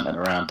excitement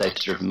around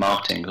data-driven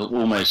marketing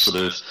almost sort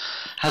of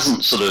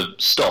hasn't sort of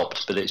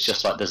stopped, but it's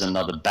just like there's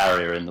another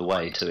barrier in the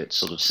way to its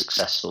sort of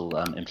successful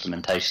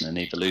implementation and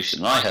evolution.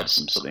 And I heard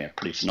some sort of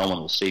pretty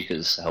phenomenal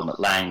speakers, Helmut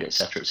Lang, et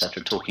cetera,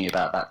 talking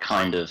about that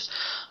kind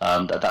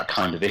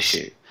of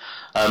issue.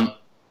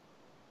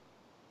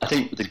 I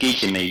think the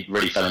geek in me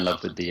really fell in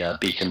love with the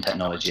beacon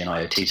technology and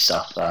IoT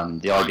stuff.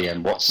 The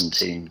IBM Watson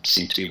team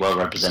seemed to be well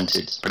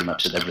represented pretty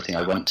much at everything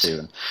I went to,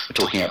 and we're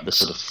talking about the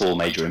sort of 4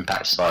 major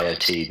impacts of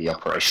IoT: the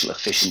operational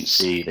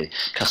efficiency, the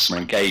customer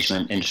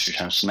engagement, industry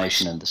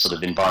transformation, and the sort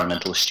of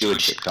environmental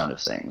stewardship kind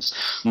of things.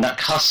 And that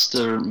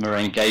customer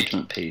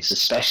engagement piece,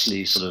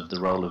 especially sort of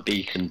the role of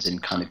beacons in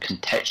kind of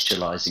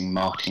contextualizing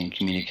marketing and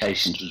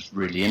communications, was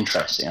really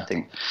interesting. I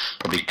think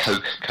probably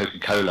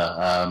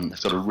Coca-Cola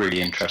have got a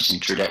really interesting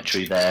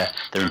trajectory there.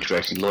 They're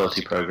integrating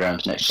loyalty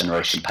programs, next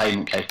generation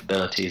payment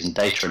capabilities, and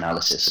data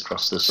analysis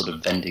across the sort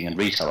of vending and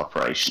retail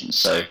operations.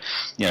 So,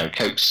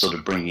 Coke's sort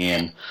of bringing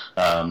in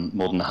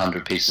more than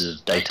 100 pieces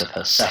of data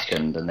per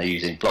second, and they're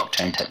using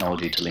blockchain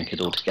technology to link it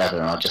all together.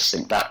 And I just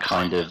think that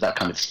kind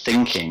of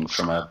thinking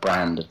from a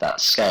brand of that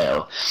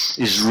scale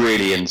is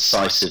really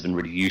incisive and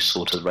really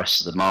useful to the rest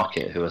of the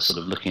market, who are sort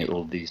of looking at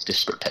all of these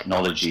disparate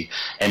technology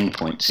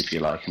endpoints, if you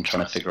like, and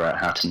trying to figure out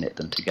how to knit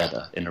them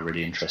together in a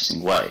really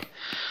interesting way.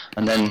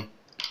 And then,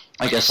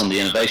 I guess on the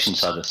innovation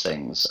side of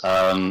things,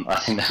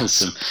 I think there was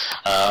some.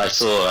 I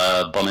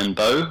saw Bon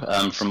Bo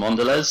from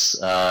Mondelez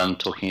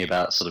talking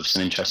about sort of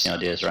some interesting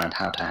ideas around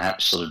how to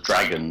hatch sort of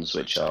dragons,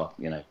 which are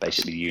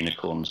basically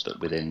unicorns but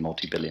within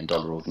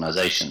multi-billion-dollar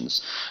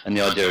organisations, and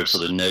the idea of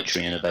sort of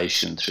nurturing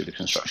innovation through the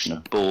construction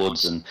of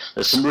boards. And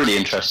there's some really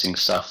interesting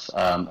stuff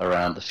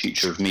around the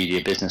future of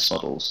media business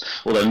models.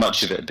 Although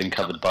much of it had been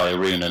covered by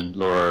Arun and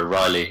Laura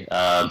O'Reilly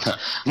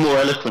more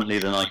eloquently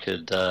than I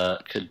could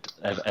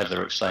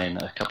ever explain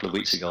a couple of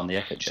weeks ago on the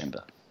Echo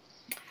Chamber.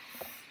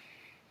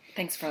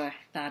 Thanks for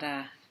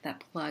that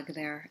plug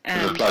there.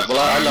 The plug. Well,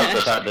 I love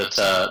the fact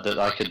that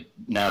I could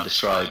now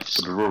describe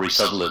sort of Rory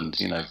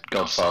Sutherland,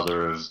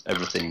 godfather of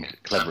everything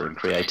clever and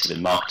creative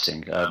in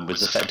marketing,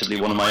 was effectively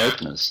one of my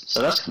openers.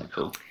 So that's kind of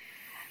cool.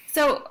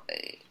 So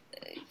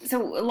a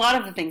lot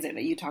of the things that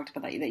you talked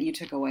about that you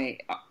took away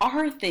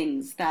are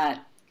things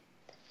that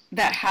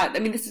had. I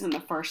mean, this isn't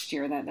the first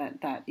year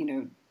that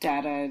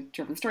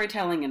data-driven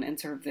storytelling and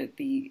sort of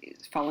the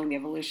following the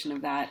evolution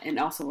of that, and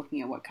also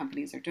looking at what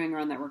companies are doing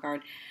around that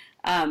regard.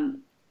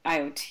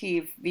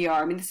 IoT,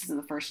 VR. I mean, this isn't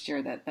the first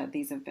year that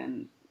these have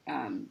been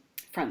front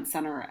and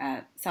center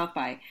at South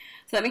by.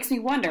 So that makes me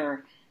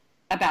wonder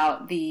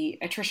about the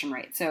attrition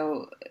rate.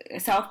 So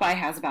South by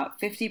has about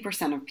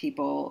 50% of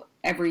people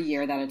every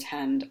year that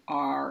attend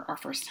are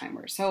first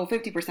timers. So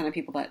 50% of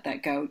people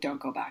that go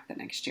don't go back the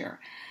next year.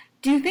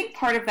 Do you think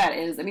part of that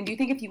is, do you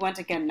think if you went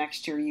again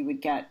next year you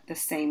would get the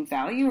same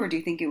value, or do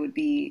you think it would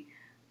be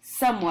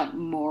somewhat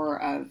more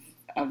of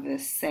the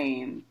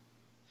same?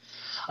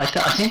 I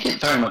think it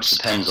very much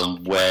depends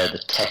on where the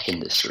tech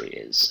industry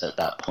is at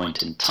that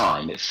point in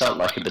time. It felt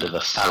like a bit of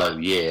a fallow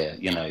year.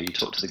 You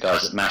talk to the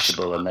guys at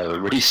Mashable, and they were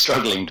really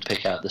struggling to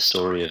pick out the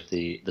story of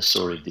the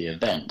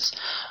event.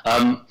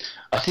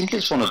 I think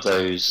it's one of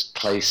those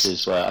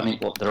places where,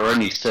 there are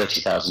only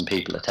 30,000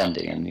 people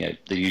attending, and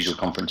the usual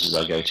conferences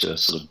I go to are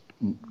sort of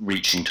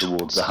reaching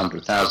towards the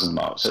 100,000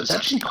 mark. So it's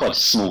actually quite a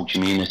small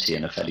community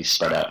in a fairly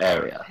spread out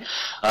area.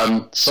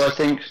 So I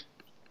think,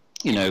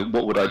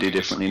 what would I do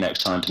differently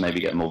next time to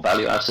maybe get more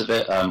value out of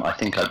it? I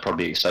think I'd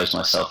probably expose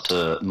myself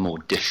to more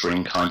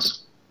differing kinds of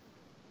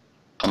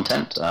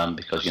content,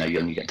 because you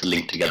only get to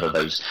link together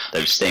those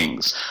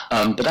things.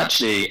 But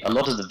actually, a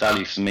lot of the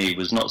value for me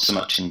was not so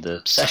much in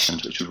the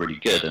sessions, which were really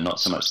good, and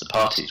not so much the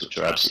parties, which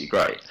were absolutely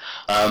great.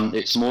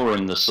 It's more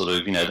in the sort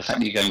of, the fact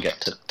that you go and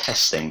get to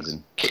test things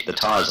and kick the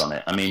tires on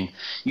it.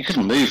 You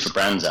couldn't move for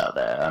brands out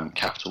there.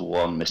 Capital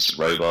One, Mr.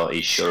 Robot,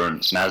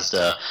 Esurance,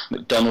 Mazda,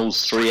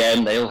 McDonald's,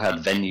 3M, they all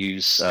had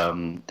venues,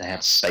 they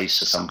had space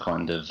for some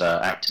kind of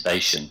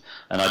activation.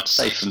 And I'd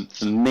say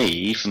for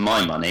me, for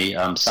my money,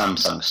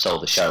 Samsung stole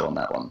the show on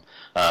that one.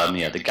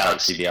 The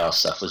Galaxy VR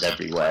stuff was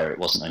everywhere. It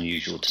wasn't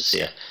unusual to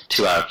see a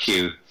 2-hour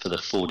queue for the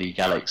 4D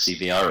Galaxy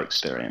VR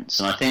experience.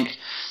 And I think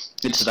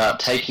it's about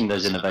taking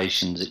those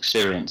innovations,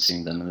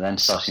 experiencing them, and then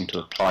starting to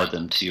apply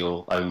them to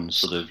your own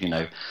sort of,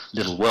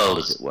 little world,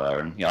 as it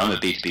were. And I'm a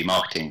B2B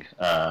marketing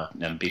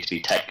and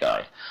B2B tech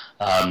guy.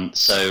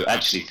 So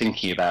actually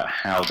thinking about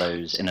how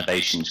those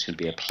innovations can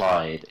be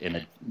applied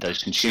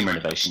those consumer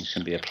innovations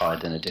can be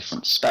applied in a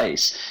different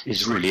space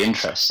is really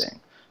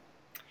interesting.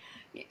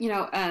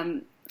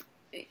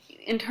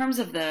 in terms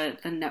of the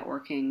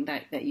networking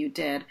that you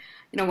did,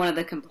 one of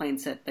the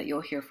complaints that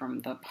you'll hear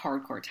from the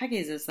hardcore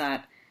techies is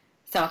that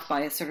South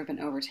by has sort of been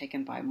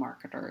overtaken by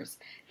marketers.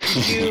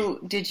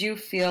 Did you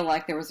feel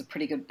like there was a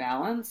pretty good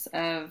balance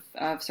of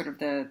sort of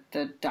the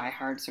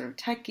diehard sort of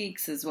tech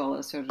geeks as well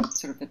as sort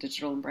of the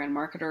digital and brand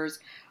marketers,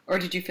 or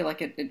did you feel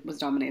like it was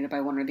dominated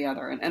by one or the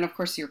other? And of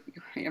course,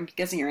 I'm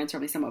guessing your answer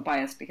will be somewhat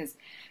biased because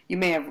you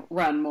may have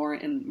run more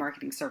in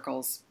marketing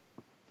circles.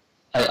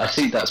 I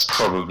think that's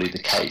probably the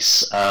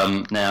case.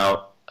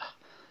 Now,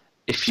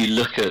 if you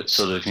look at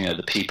sort of,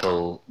 the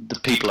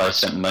people I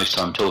spent the most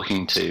time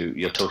talking to,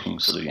 you're talking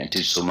sort of,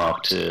 digital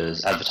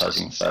marketers,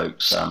 advertising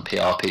folks,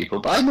 PR people,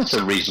 but I met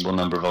a reasonable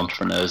number of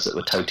entrepreneurs that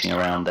were toting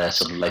around their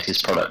sort of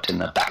latest product in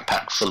their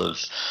backpack full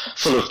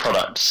of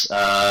products,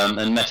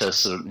 and met a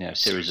sort of,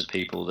 series of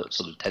people that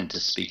sort of tend to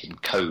speak in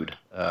code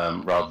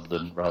rather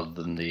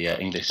than the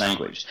English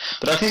language.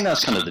 But I think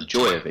that's kind of the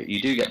joy of it.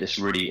 You do get this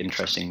really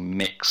interesting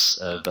mix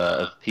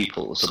of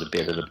people, sort of be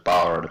it at a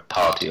bar or at a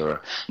party or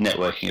a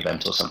networking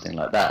event or something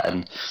like that.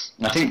 And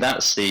I think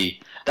that's the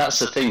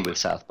thing with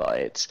South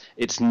by.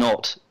 It's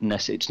not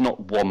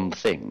one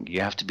thing.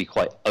 You have to be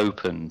quite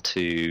open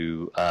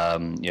to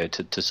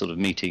to sort of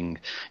meeting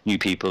new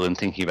people and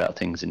thinking about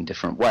things in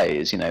different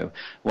ways.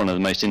 One of the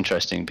most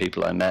interesting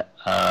people I met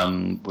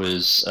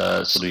was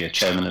sort of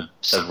chairman of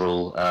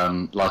several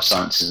life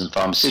sciences and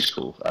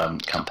pharmaceutical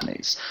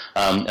companies,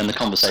 and the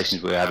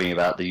conversations we were having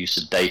about the use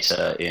of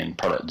data in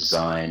product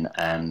design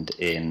and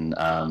in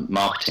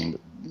marketing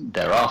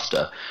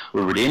thereafter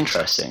were really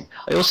interesting.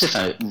 I also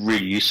found it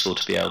really useful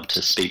to be able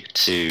to speak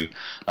to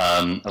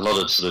a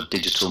lot of sort of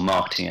digital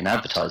marketing and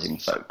advertising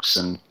folks.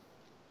 And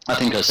I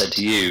think I said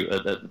to you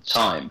at the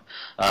time,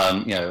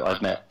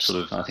 I've met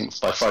sort of, I think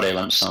by Friday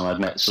lunchtime, I'd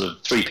met sort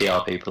of 3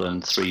 PR people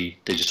and 3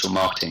 digital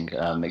marketing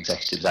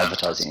executives,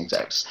 advertising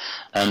execs.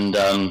 And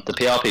the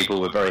PR people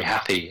were very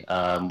happy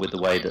with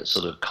the way that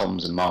sort of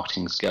comms and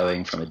marketing's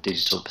going from a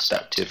digital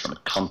perspective, from a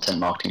content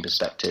marketing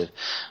perspective.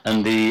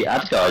 And the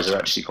ad guys are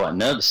actually quite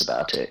nervous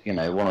about it.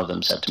 One of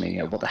them said to me,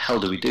 what the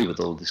hell do we do with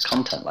all this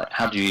content? Like,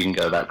 how do you even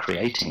go about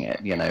creating it?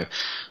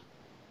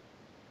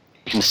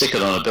 We can stick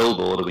it on a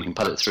billboard, or we can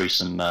put it through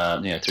some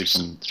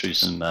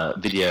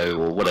video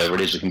or whatever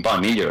it is. We can buy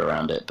media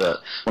around it. But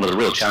one of the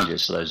real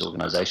challenges for those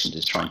organisations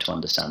is trying to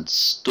understand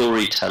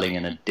storytelling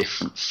in a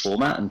different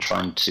format and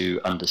trying to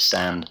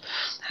understand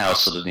how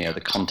sort of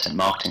the content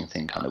marketing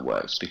thing kind of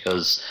works,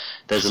 because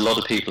there's a lot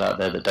of people out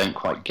there that don't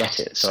quite get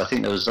it. So I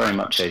think there was very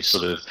much a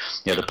sort of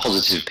the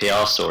positive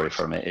PR story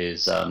from it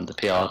is the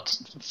PR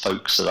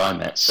folks that I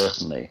met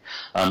certainly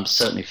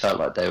felt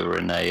like they were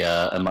in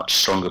a much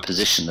stronger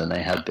position than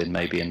they had been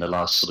maybe in the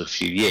last sort of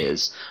few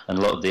years. And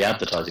a lot of the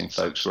advertising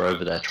folks were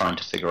over there trying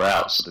to figure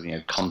out sort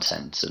of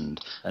content and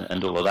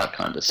all of that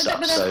kind of stuff.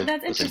 But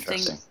that's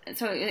interesting.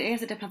 So I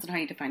guess it depends on how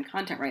you define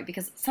content, right?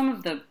 Because some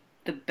of the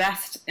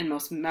best and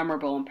most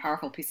memorable and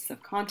powerful pieces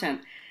of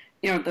content,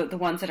 the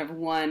ones that have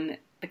won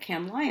the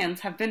Cannes Lions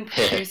have been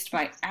produced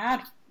by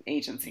ad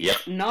agencies,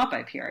 not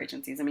by PR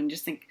agencies. I mean,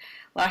 just think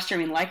last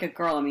year, Like a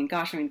Girl,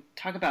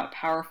 talk about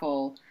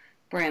powerful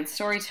brand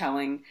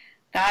storytelling.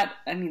 That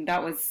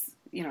was,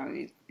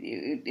 I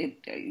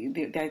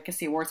guess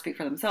the awards speak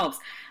for themselves.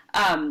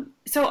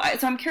 So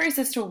I'm curious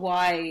as to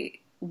why,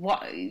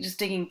 just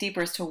digging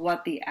deeper as to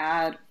what the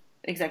ad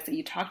execs that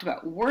you talked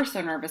about were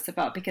so nervous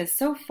about, because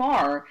so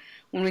far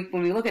when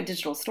we look at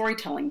digital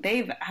storytelling,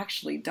 they've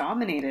actually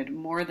dominated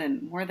more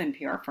than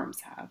PR firms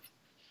have.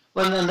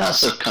 Well, and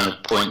that's a kind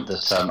of point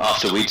that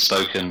after we'd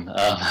spoken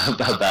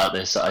about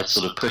this, I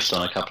sort of pushed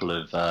on a couple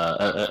of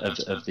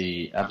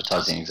the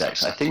advertising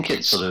execs. I think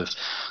it's sort of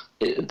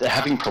they're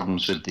having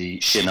problems with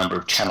the sheer number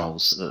of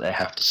channels that they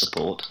have to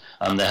support.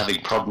 They're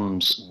having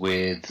problems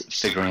with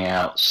figuring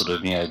out sort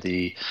of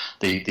the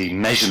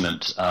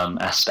measurement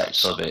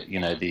aspects of it.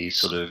 The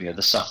sort of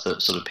the stuff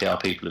that sort of PR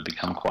people have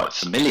become quite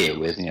familiar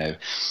with. I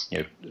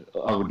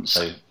wouldn't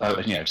say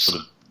sort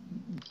of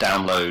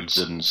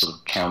downloads and sort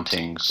of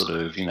counting sort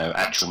of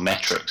actual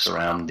metrics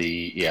around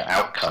the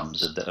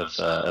outcomes of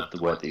the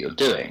work that you're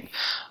doing.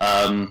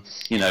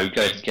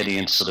 Getting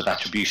into sort of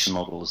attribution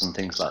models and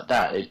things like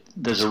that.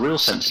 There's a real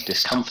sense of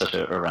discomfort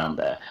around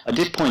there. I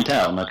did point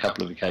out on a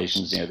couple of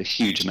occasions, the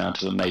huge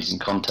amount of amazing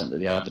content that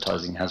the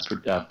advertising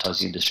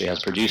industry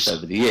has produced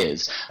over the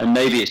years, and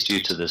maybe it's due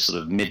to the sort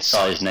of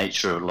mid-sized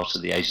nature of a lot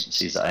of the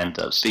agencies that I end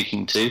up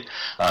speaking to.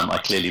 I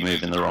clearly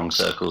move in the wrong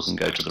circles and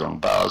go to the wrong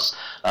bars,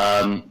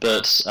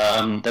 but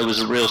there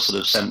was a real sort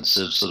of sense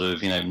of sort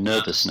of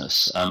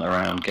nervousness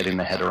around getting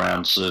their head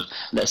around sort of,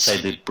 let's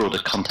say, the broader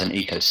content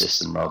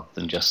ecosystem rather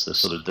than just the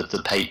sort of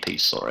the paid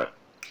piece for it.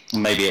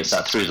 Maybe it's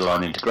that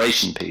through-the-line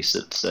integration piece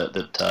that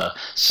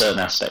certain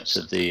aspects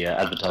of the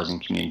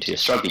advertising community are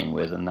struggling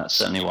with, and that's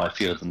certainly why a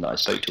few of them that I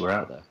spoke to were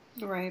out there.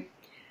 Right.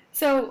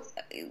 So,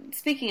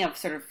 speaking of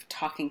sort of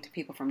talking to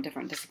people from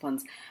different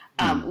disciplines,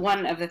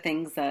 one of the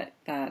things that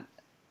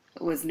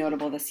was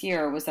notable this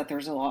year was that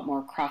there's a lot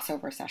more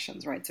crossover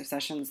sessions, right? So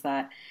sessions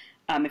that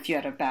if you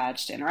had a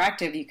badge to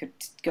Interactive, you could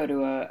go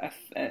to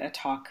a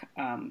talk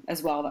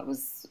as well that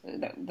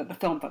the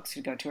film folks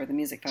could go to, or the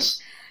music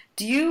folks.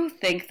 Do you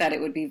think that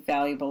it would be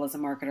valuable as a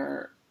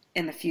marketer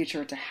in the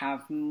future to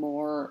have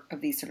more of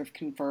these sort of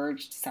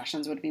converged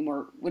sessions? Would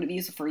it be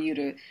useful for you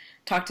to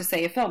talk to,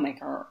 say, a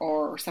filmmaker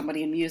or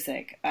somebody in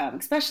music,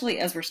 especially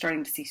as we're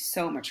starting to see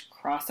so much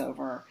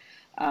crossover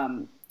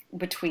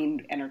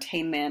between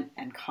entertainment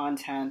and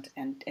content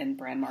and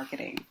brand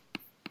marketing?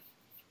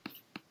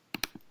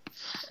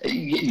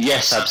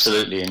 Yes,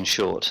 absolutely. In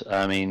short,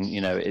 I mean,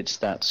 it's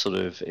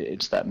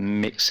that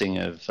mixing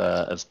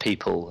of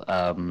people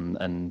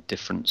and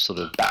different sort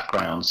of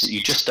backgrounds that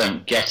you just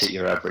don't get at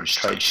your average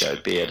trade show,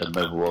 be it a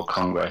Mobile World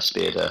Congress,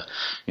 be it a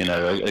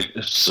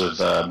sort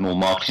of more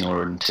marketing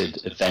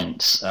oriented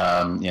event.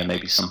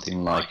 Maybe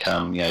something like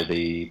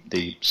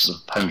the sort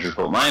of Homes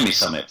Report Miami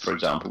Summit, for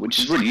example, which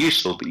is really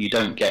useful, but you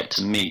don't get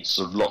to meet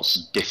sort of lots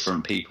of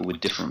different people with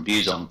different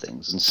views on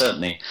things. And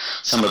certainly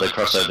some of the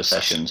crossover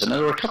sessions, and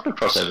there were a couple of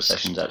crossover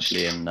sessions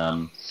actually in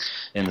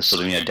the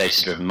sort of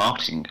data-driven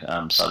marketing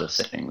side of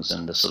things,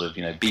 and the sort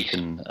of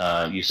beacon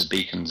use of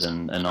beacons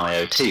and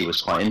IoT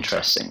was quite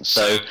interesting.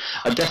 So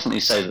I'd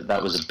definitely say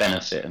that was a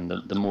benefit, and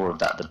the more of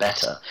that, the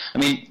better. I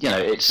mean,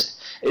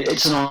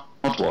 it's an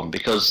odd one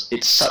because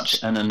it's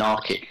such an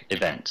anarchic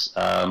event.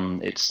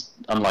 It's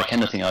unlike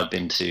anything I've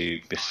been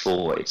to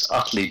before. It's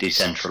utterly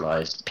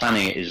decentralized.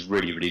 Planning it is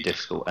really, really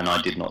difficult, and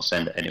I did not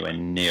spend anywhere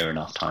near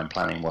enough time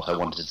planning what I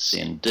wanted to see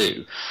and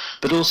do.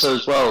 But also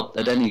as well,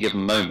 at any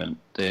given moment,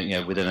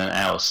 within an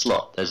hour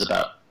slot,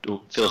 it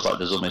feels like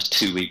there's almost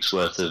 2 weeks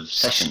worth of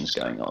sessions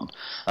going on.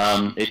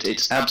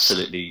 It's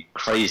absolutely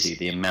crazy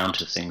the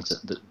amount of things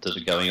that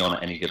are going on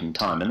at any given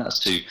time, and that's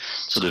to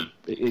sort of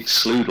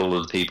exclude all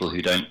of the people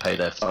who don't pay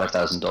their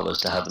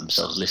 $5,000 to have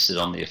themselves listed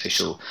on the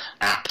official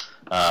app.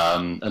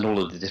 And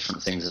all of the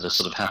different things that are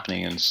sort of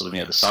happening and sort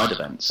of the side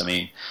events. I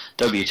mean,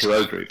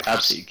 W2O Group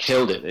absolutely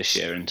killed it this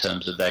year in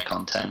terms of their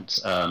content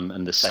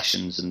and the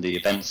sessions and the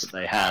events that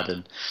they had,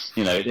 and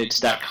it's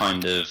that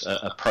kind of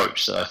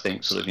approach that I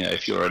think sort of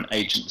if you're an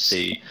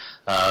agency,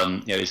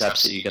 is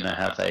absolutely going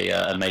to have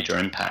a major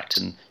impact.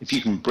 And if you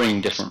can bring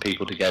different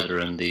people together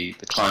and the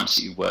clients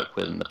that you work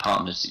with and the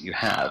partners that you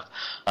have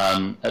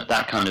at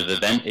that kind of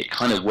event, it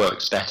kind of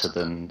works better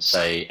than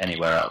say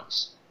anywhere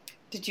else.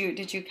 Did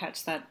you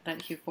catch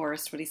that Hugh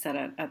Forrest, what he said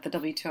at the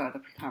W2O, the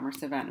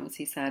pre-commerce event, was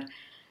he said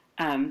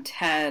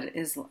TED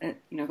is,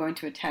 going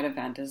to a TED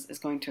event is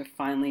going to a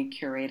finely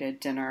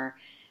curated dinner.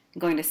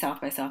 Going to South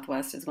by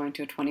Southwest is going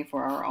to a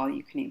 24-hour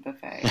all-you-can-eat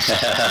buffet.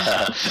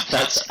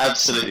 That's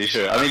absolutely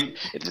true. I mean,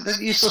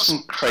 you saw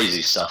some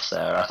crazy stuff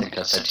there. I think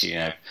I said to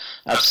you,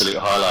 absolute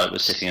highlight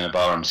was sitting in a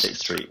bar on 6th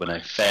Street when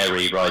a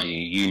fairy riding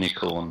a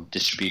unicorn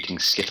distributing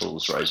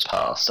Skittles rose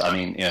past. I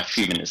mean, a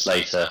few minutes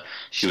later,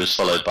 she was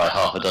followed by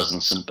half a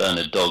dozen St.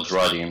 Bernard dogs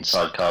riding in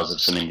sidecars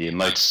of some Indian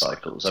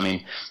motorcycles. I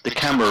mean, the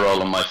camera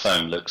roll on my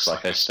phone looks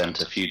like I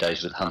spent a few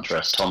days with Hunter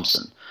S.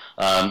 Thompson.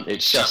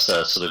 It's just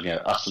a sort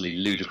of utterly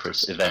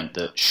ludicrous event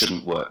that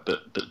shouldn't work,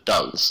 but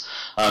does.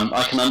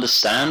 I can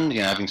understand,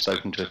 having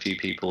spoken to a few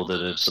people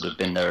that have sort of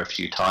been there a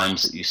few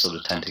times, that you sort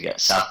of tend to get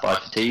South by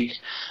fatigue.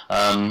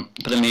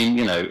 But I mean,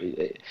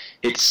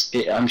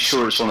 I'm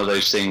sure it's one of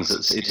those things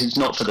that's it's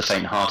not for the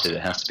faint-hearted.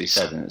 It has to be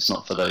said, and it's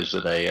not for those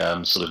with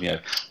a sort of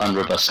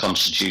unrobust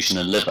constitution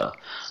and liver.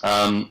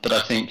 But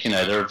I think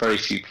there are very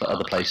few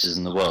other places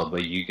in the world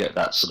where you get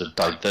that sort of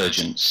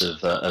divergence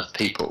of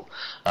people.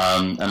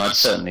 And I'd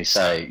certainly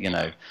say,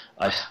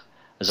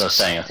 as I was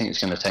saying, I think it's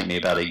going to take me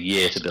about a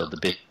year to build the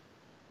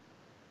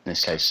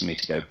business case for me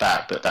to go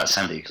back, but that's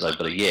handy because I've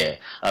got a year.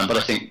 But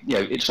I think,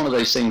 it's one of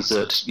those things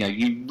that,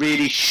 you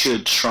really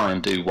should try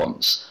and do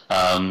once.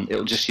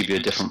 It'll just give you a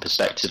different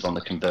perspective on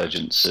the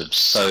convergence of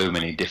so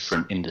many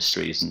different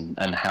industries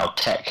and how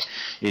tech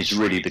is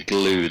really the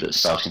glue that's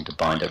starting to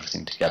bind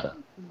everything together.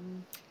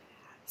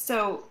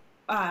 So,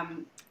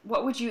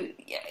 what would you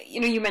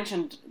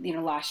mentioned,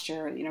 last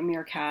year,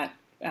 Meerkat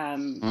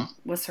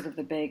was sort of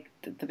the big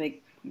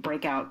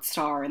breakout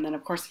star, and then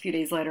of course a few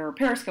days later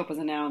Periscope was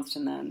announced,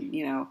 and then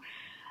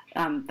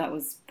that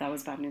was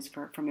bad news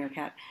for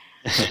Meerkat.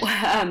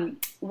 Do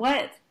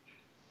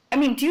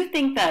you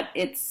think that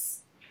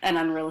it's an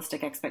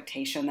unrealistic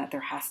expectation that there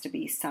has to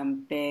be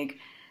some big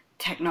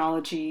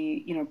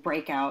technology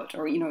breakout,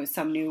 or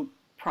some new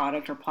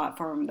product or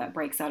platform that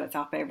breaks out at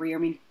South by every year?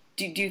 I mean,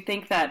 do you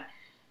think that?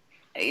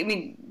 Do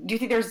you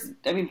think there's?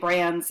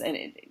 Brands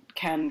and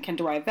can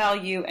derive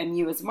value, and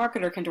you as a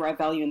marketer can derive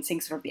value in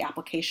seeing sort of the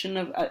application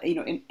of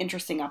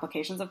interesting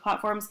applications of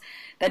platforms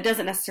that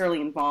doesn't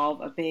necessarily involve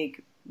a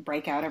big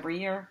breakout every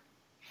year?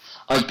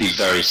 I'd be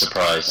very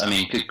surprised. I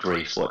mean, good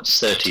grief, it's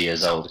 30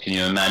 years old. Can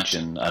you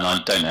imagine, and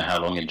I don't know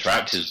how long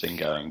Interactive's been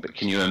going, but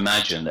can you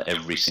imagine that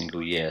every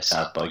single year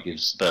South by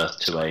gives birth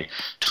to a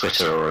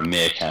Twitter or a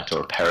Meerkat or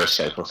a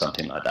Periscope or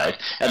something like that?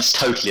 That's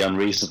totally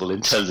unreasonable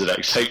in terms of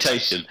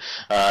expectation.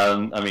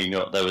 There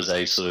was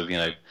a sort of,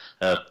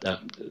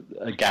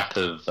 a gap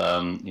of,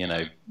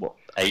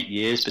 8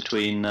 years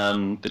between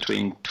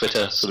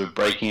Twitter sort of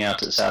breaking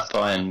out at South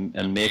by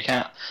and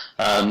Meerkat.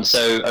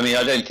 So I mean,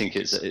 I don't think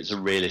it's a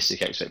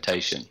realistic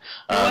expectation.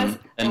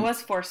 There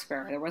was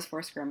Foursquare. There was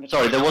Foursquare.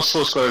 Sorry, there was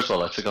Foursquare as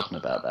well. I'd forgotten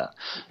about that.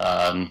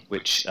 I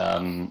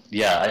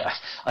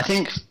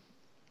think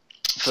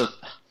for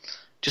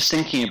just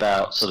thinking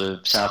about sort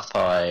of South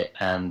by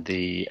and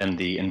the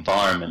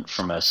environment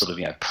from a sort of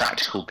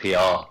practical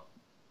PR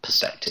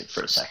perspective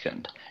for a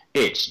second,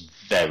 it's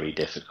very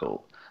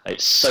difficult.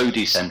 It's so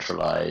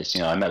decentralized.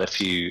 I met a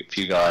few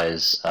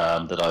guys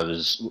that I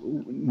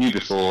knew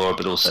before,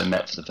 but also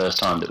met for the first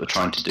time that were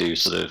trying to do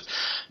sort of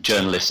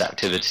journalist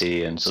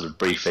activity and sort of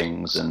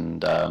briefings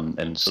and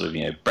sort of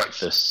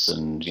breakfasts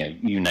and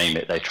you name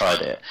it, they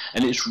tried it,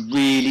 and it's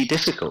really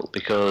difficult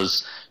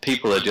because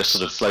people are just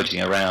sort of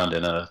floating around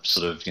in a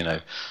sort of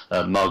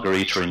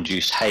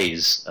margarita-induced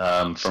haze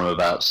from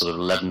about sort of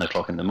 11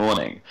 o'clock in the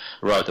morning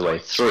right the way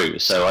through.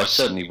 So I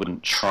certainly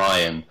wouldn't try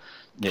and.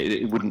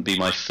 It wouldn't be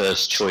my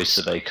first choice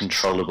of a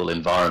controllable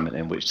environment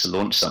in which to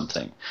launch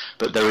something.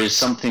 But there is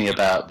something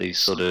about the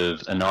sort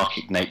of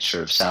anarchic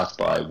nature of South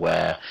by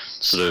where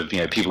sort of,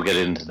 people get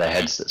into their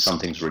heads that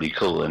something's really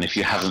cool. And if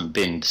you haven't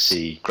been to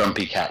see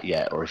Grumpy Cat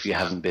yet, or if you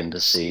haven't been to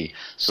see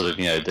sort of,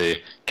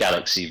 the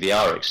Galaxy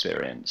VR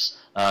experience,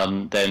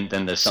 then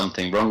there's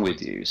something wrong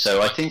with you.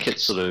 So I think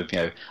it's sort of,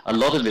 a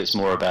lot of it's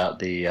more about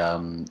the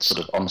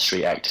sort of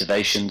on-street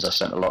activations. I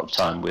spent a lot of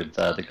time with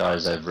the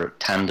guys over at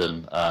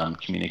Tandem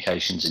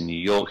Communications in New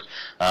York,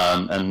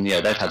 and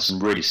they've had some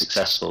really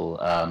successful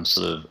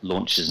sort of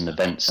launches and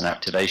events and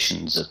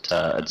activations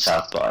at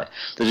South by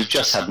that have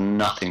just had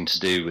nothing to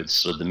do with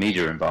sort of the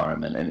media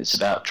environment, and it's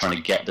about trying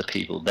to get the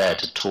people there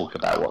to talk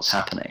about what's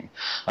happening.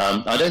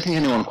 I don't think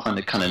anyone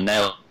kind of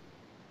nailed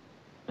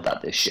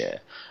that this year.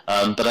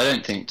 But I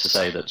don't think to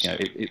say that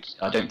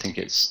I don't think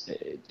it's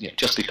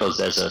just because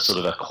there's a sort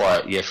of a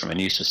quiet year from a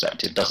news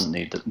perspective doesn't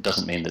mean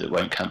that it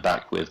won't come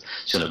back with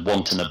sort of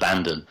wanton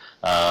abandon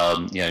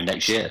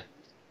next year.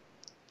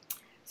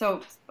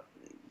 So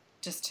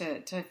just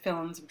to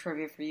fill in some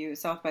trivia for you,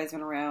 South by has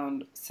been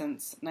around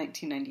since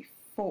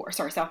 1994.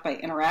 Sorry, South by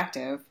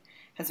Interactive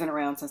has been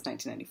around since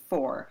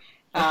 1994.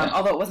 Okay.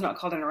 Although it was not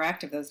called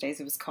Interactive those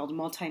days, it was called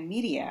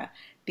Multimedia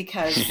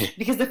because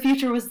the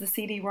future was the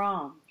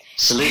CD-ROM.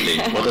 Absolutely.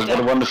 What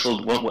a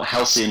wonderful, what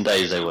halcyon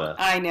days they were.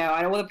 I know.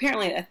 Well,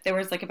 apparently there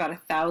was like about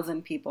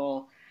 1,000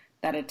 people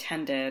that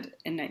attended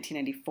in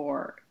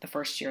 1994, the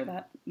first year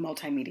that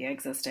Multimedia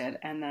existed.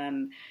 And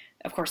then,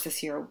 of course,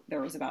 this year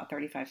there was about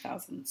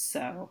 35,000.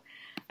 So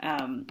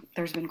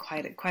there's been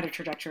quite a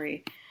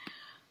trajectory.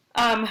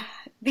 One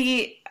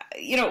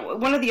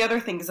of the other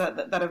things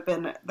that have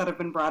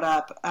been brought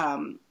up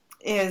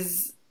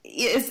is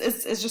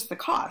just the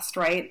cost,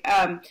 right?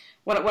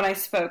 When I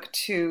spoke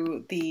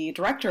to the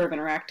director of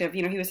Interactive,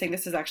 he was saying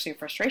this is actually a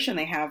frustration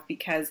they have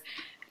because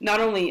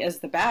not only is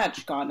the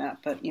badge gone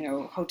up, but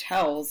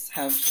hotels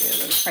have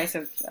the price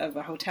of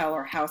a hotel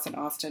or house in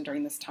Austin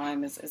during this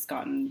time has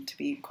gotten to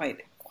be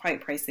quite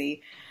pricey,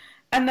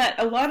 and that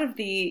a lot of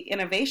the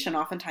innovation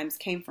oftentimes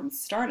came from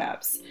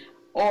startups.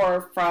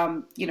 Or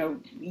from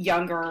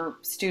younger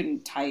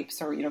student types,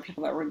 or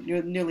people that were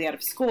newly out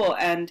of school,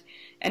 and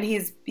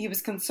he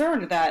was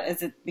concerned that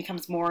as it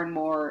becomes more and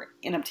more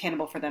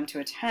inobtainable for them to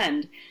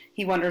attend,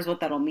 he wonders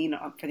what that'll mean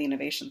for the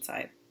innovation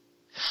side.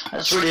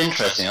 That's really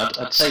interesting.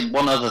 I'd say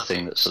one other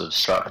thing that sort of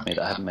struck me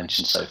that I haven't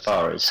mentioned so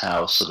far is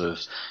how sort of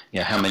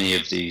how many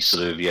of the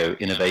sort of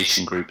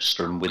innovation groups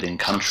from within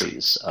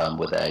countries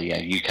were there.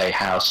 UK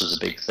House was a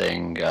big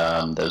thing.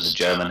 There was a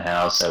German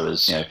house. There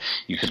was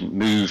you couldn't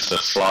move for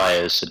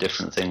flyers for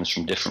different things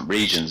from different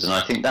regions, and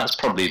I think that's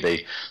probably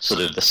the sort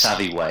of the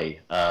savvy way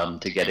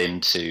to get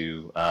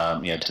into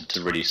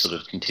to really sort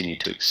of continue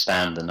to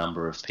expand the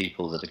number of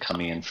people that are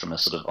coming in from a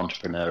sort of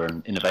entrepreneur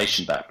and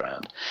innovation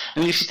background. I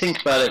mean, if you think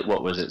about it,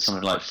 what was it?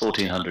 Something like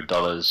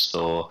 $1,400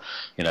 for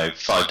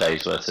 5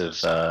 days worth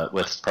of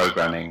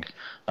programming.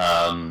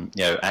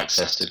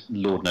 Access to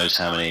Lord knows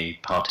how many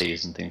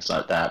parties and things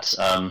like that.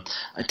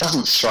 It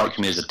doesn't strike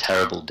me as a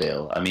terrible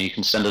deal. I mean, you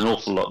can spend an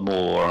awful lot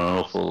more on an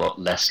awful lot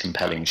less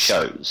compelling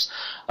shows.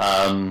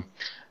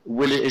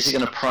 Is it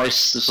going to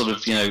price the sort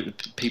of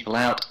people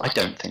out? I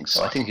don't think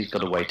so. I think he's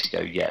got a way to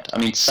go yet. I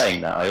mean, saying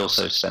that, I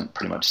also spent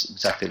pretty much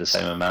exactly the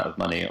same amount of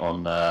money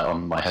on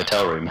my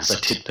hotel room as I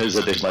did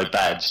my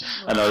badge,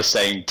 and I was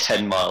staying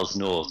 10 miles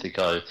north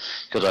because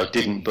I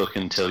didn't book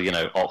until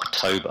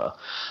October.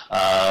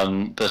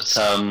 But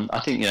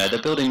I think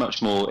they're building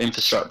much more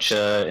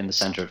infrastructure in the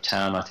centre of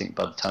town. I think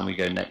by the time we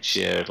go next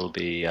year, it'll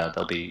be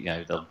there'll be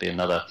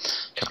another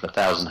couple of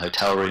thousand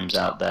hotel rooms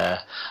out there.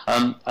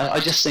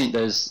 I just think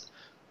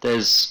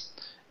is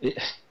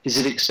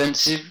it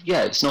expensive?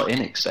 Yeah, it's not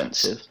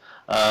inexpensive,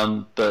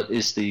 but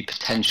is the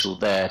potential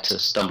there to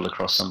stumble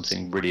across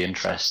something really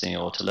interesting,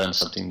 or to learn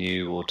something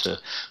new, or to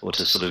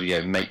sort of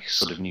make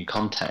sort of new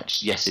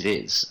contacts? Yes, it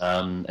is,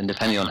 and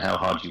depending on how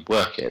hard you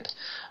work it,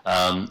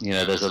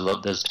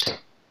 there's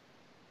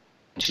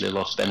potentially a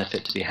lot of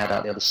benefit to be had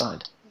out the other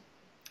side.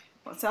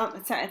 Well,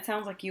 it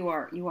sounds like you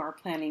are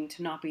planning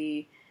to not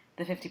be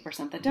the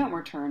 50% that don't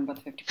return,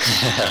 but the 50%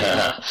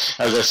 that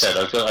do. As I said,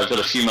 I've got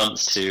a few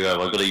months to.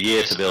 I've got a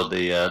year to build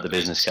the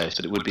business case,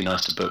 but it would be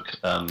nice to book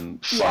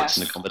flights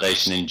and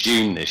accommodation in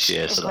June this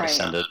year, so that I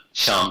stand a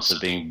chance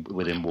of being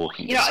within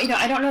walking distance.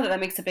 I don't know that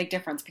makes a big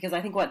difference, because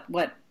I think what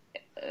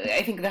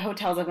I think the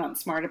hotels have gotten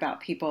smart about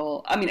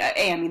people. I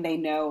mean, they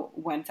know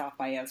when South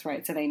by is,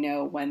 right? So they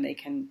know when they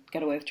can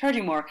get away with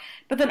charging more.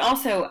 But then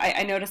also,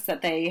 I noticed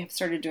that they have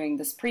started doing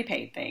this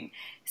prepaid thing.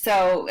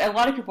 So a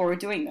lot of people were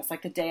doing this,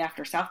 like the day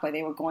after South by,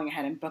 they were going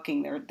ahead and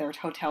booking their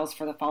hotels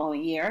for the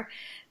following year.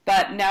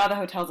 But now the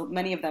hotels,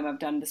 many of them have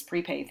done this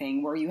prepay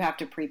thing where you have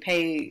to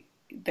prepay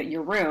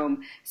your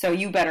room, so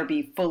you better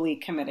be fully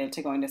committed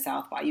to going to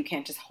South by. You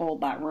can't just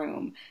hold that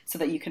room so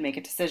that you can make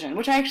a decision,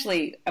 which I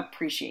actually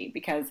appreciate,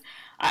 because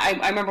I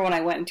remember when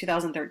I went in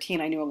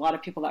 2013, I knew a lot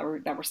of people that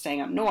were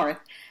staying up north,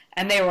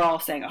 and they were all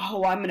saying,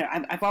 "Oh,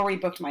 I've already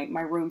booked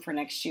my room for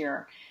next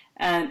year,"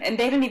 and they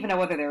didn't even know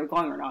whether they were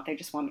going or not. They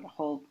just wanted to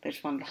hold the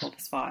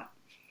spot.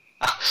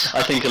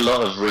 I think a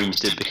lot of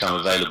rooms did become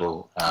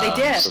available. They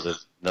did. Sort of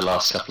the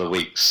last couple of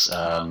weeks,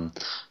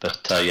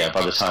 but by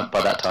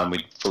that time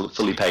we'd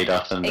fully paid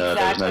up, and there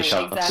was no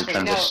chance of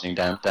transitioning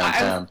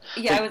downtown.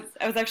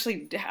 I was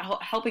actually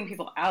helping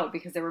people out,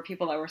 because there were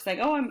people that were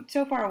saying, "Oh, I'm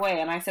so far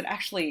away," and I said,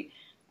 actually,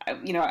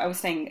 I was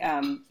staying.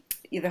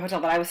 The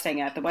hotel that I was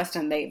staying at, the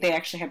Westin, they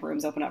actually had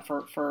rooms open up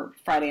for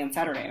Friday and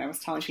Saturday, and I was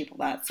telling people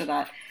that, so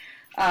that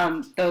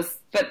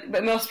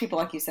but most people,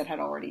 like you said, had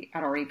already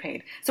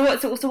paid. So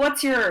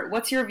what's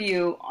your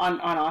view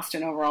on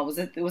Austin overall? Was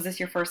this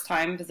your first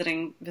time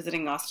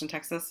visiting Austin,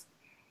 Texas?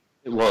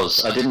 It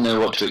was. I didn't know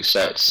what to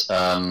expect.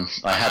 I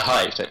had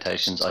high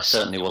expectations. I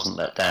certainly wasn't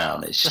let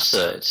down. It's just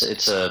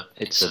it's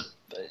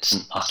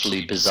an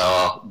utterly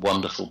bizarre,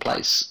 wonderful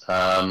place.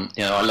 I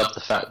love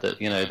the fact that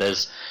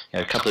there's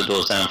a couple of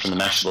doors down from the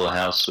Mashable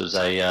House was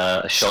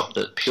a shop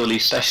that purely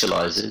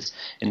specialises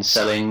in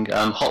selling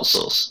hot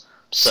sauce.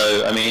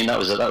 So I mean that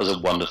was a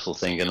wonderful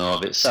thing in and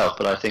of itself.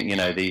 But I think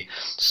the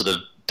sort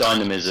of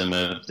dynamism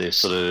of the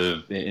sort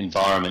of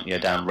environment,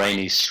 down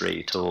Rainey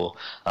Street or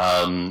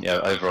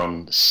over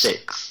on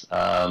 6th,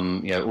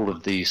 all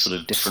of these sort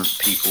of different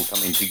people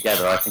coming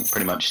together. I think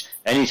pretty much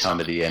any time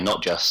of the year,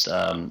 not just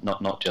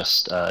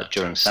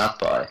during South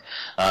by.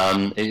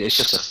 It's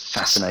just a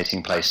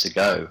fascinating place to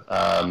go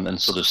and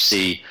sort of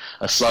see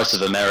a slice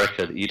of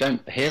America that you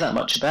don't hear that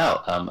much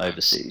about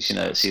overseas.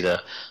 It's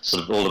either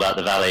sort of all about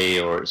the Valley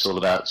or it's all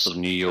about sort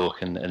of New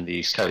York and the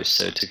East Coast.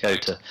 So to go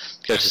to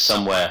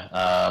somewhere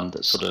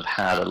that sort of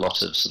had a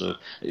lot of sort of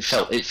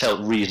it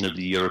felt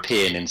reasonably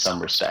European in some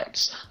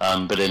respects,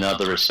 but in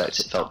other respects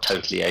it felt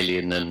totally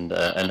alien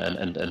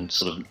and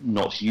sort of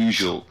not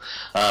usual.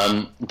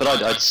 But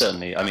I'd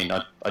certainly,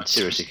 I'd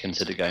seriously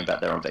consider going back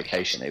there on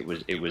vacation. It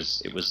was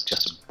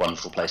just a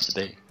wonderful place to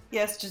be.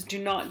 Yes, just do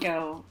not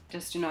go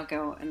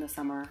in the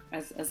summer.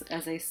 As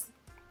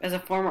a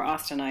former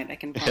Austinite, I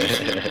can promise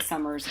you the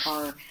summers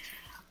are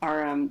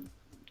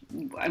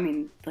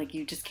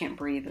you just can't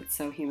breathe. It's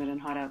so humid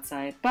and hot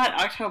outside. But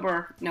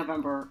October,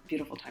 November,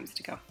 beautiful times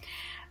to go.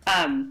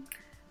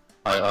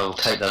 I'll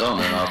take that on,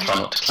 and I'll try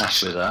not to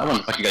clash with that. I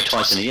wonder if I could go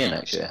twice in a year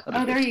next year.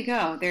 There you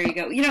go.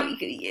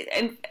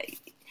 And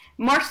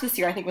March this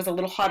year, I think, was a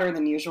little hotter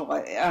than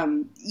usual.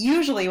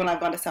 Usually, when I've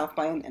gone to South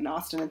by in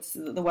Austin, it's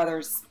the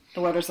weather's a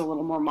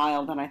little more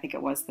mild than I think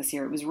it was this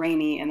year. It was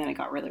rainy, and then it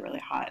got really, really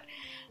hot.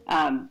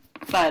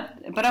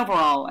 But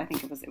overall, I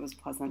think it was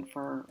pleasant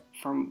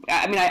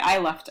I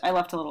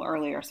left a little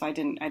earlier, so I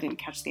didn't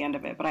catch the end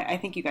of it. But I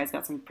think you guys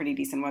got some pretty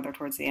decent weather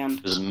towards the end.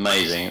 It was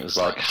amazing. It was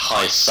like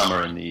high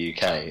summer in the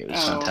UK. It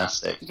was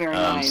fantastic. Very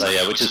nice. So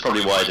yeah, which is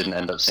probably why I didn't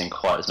end up seeing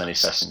quite as many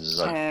sessions as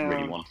I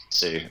really wanted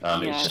to. It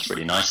was just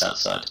really nice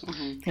outside.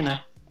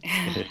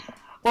 Mm-hmm.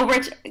 Well,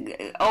 Rich,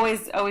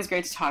 always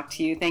great to talk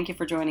to you. Thank you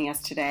for joining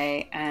us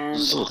today. And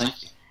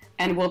thank you.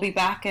 And we'll be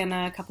back in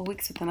a couple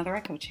weeks with another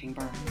Echo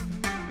Chamber.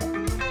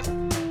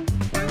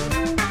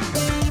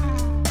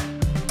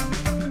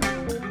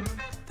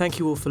 Thank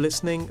you all for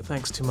listening.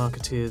 Thanks to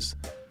Marketeers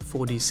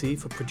 4DC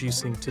for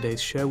producing today's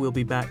show. We'll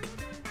be back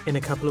in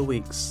a couple of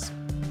weeks.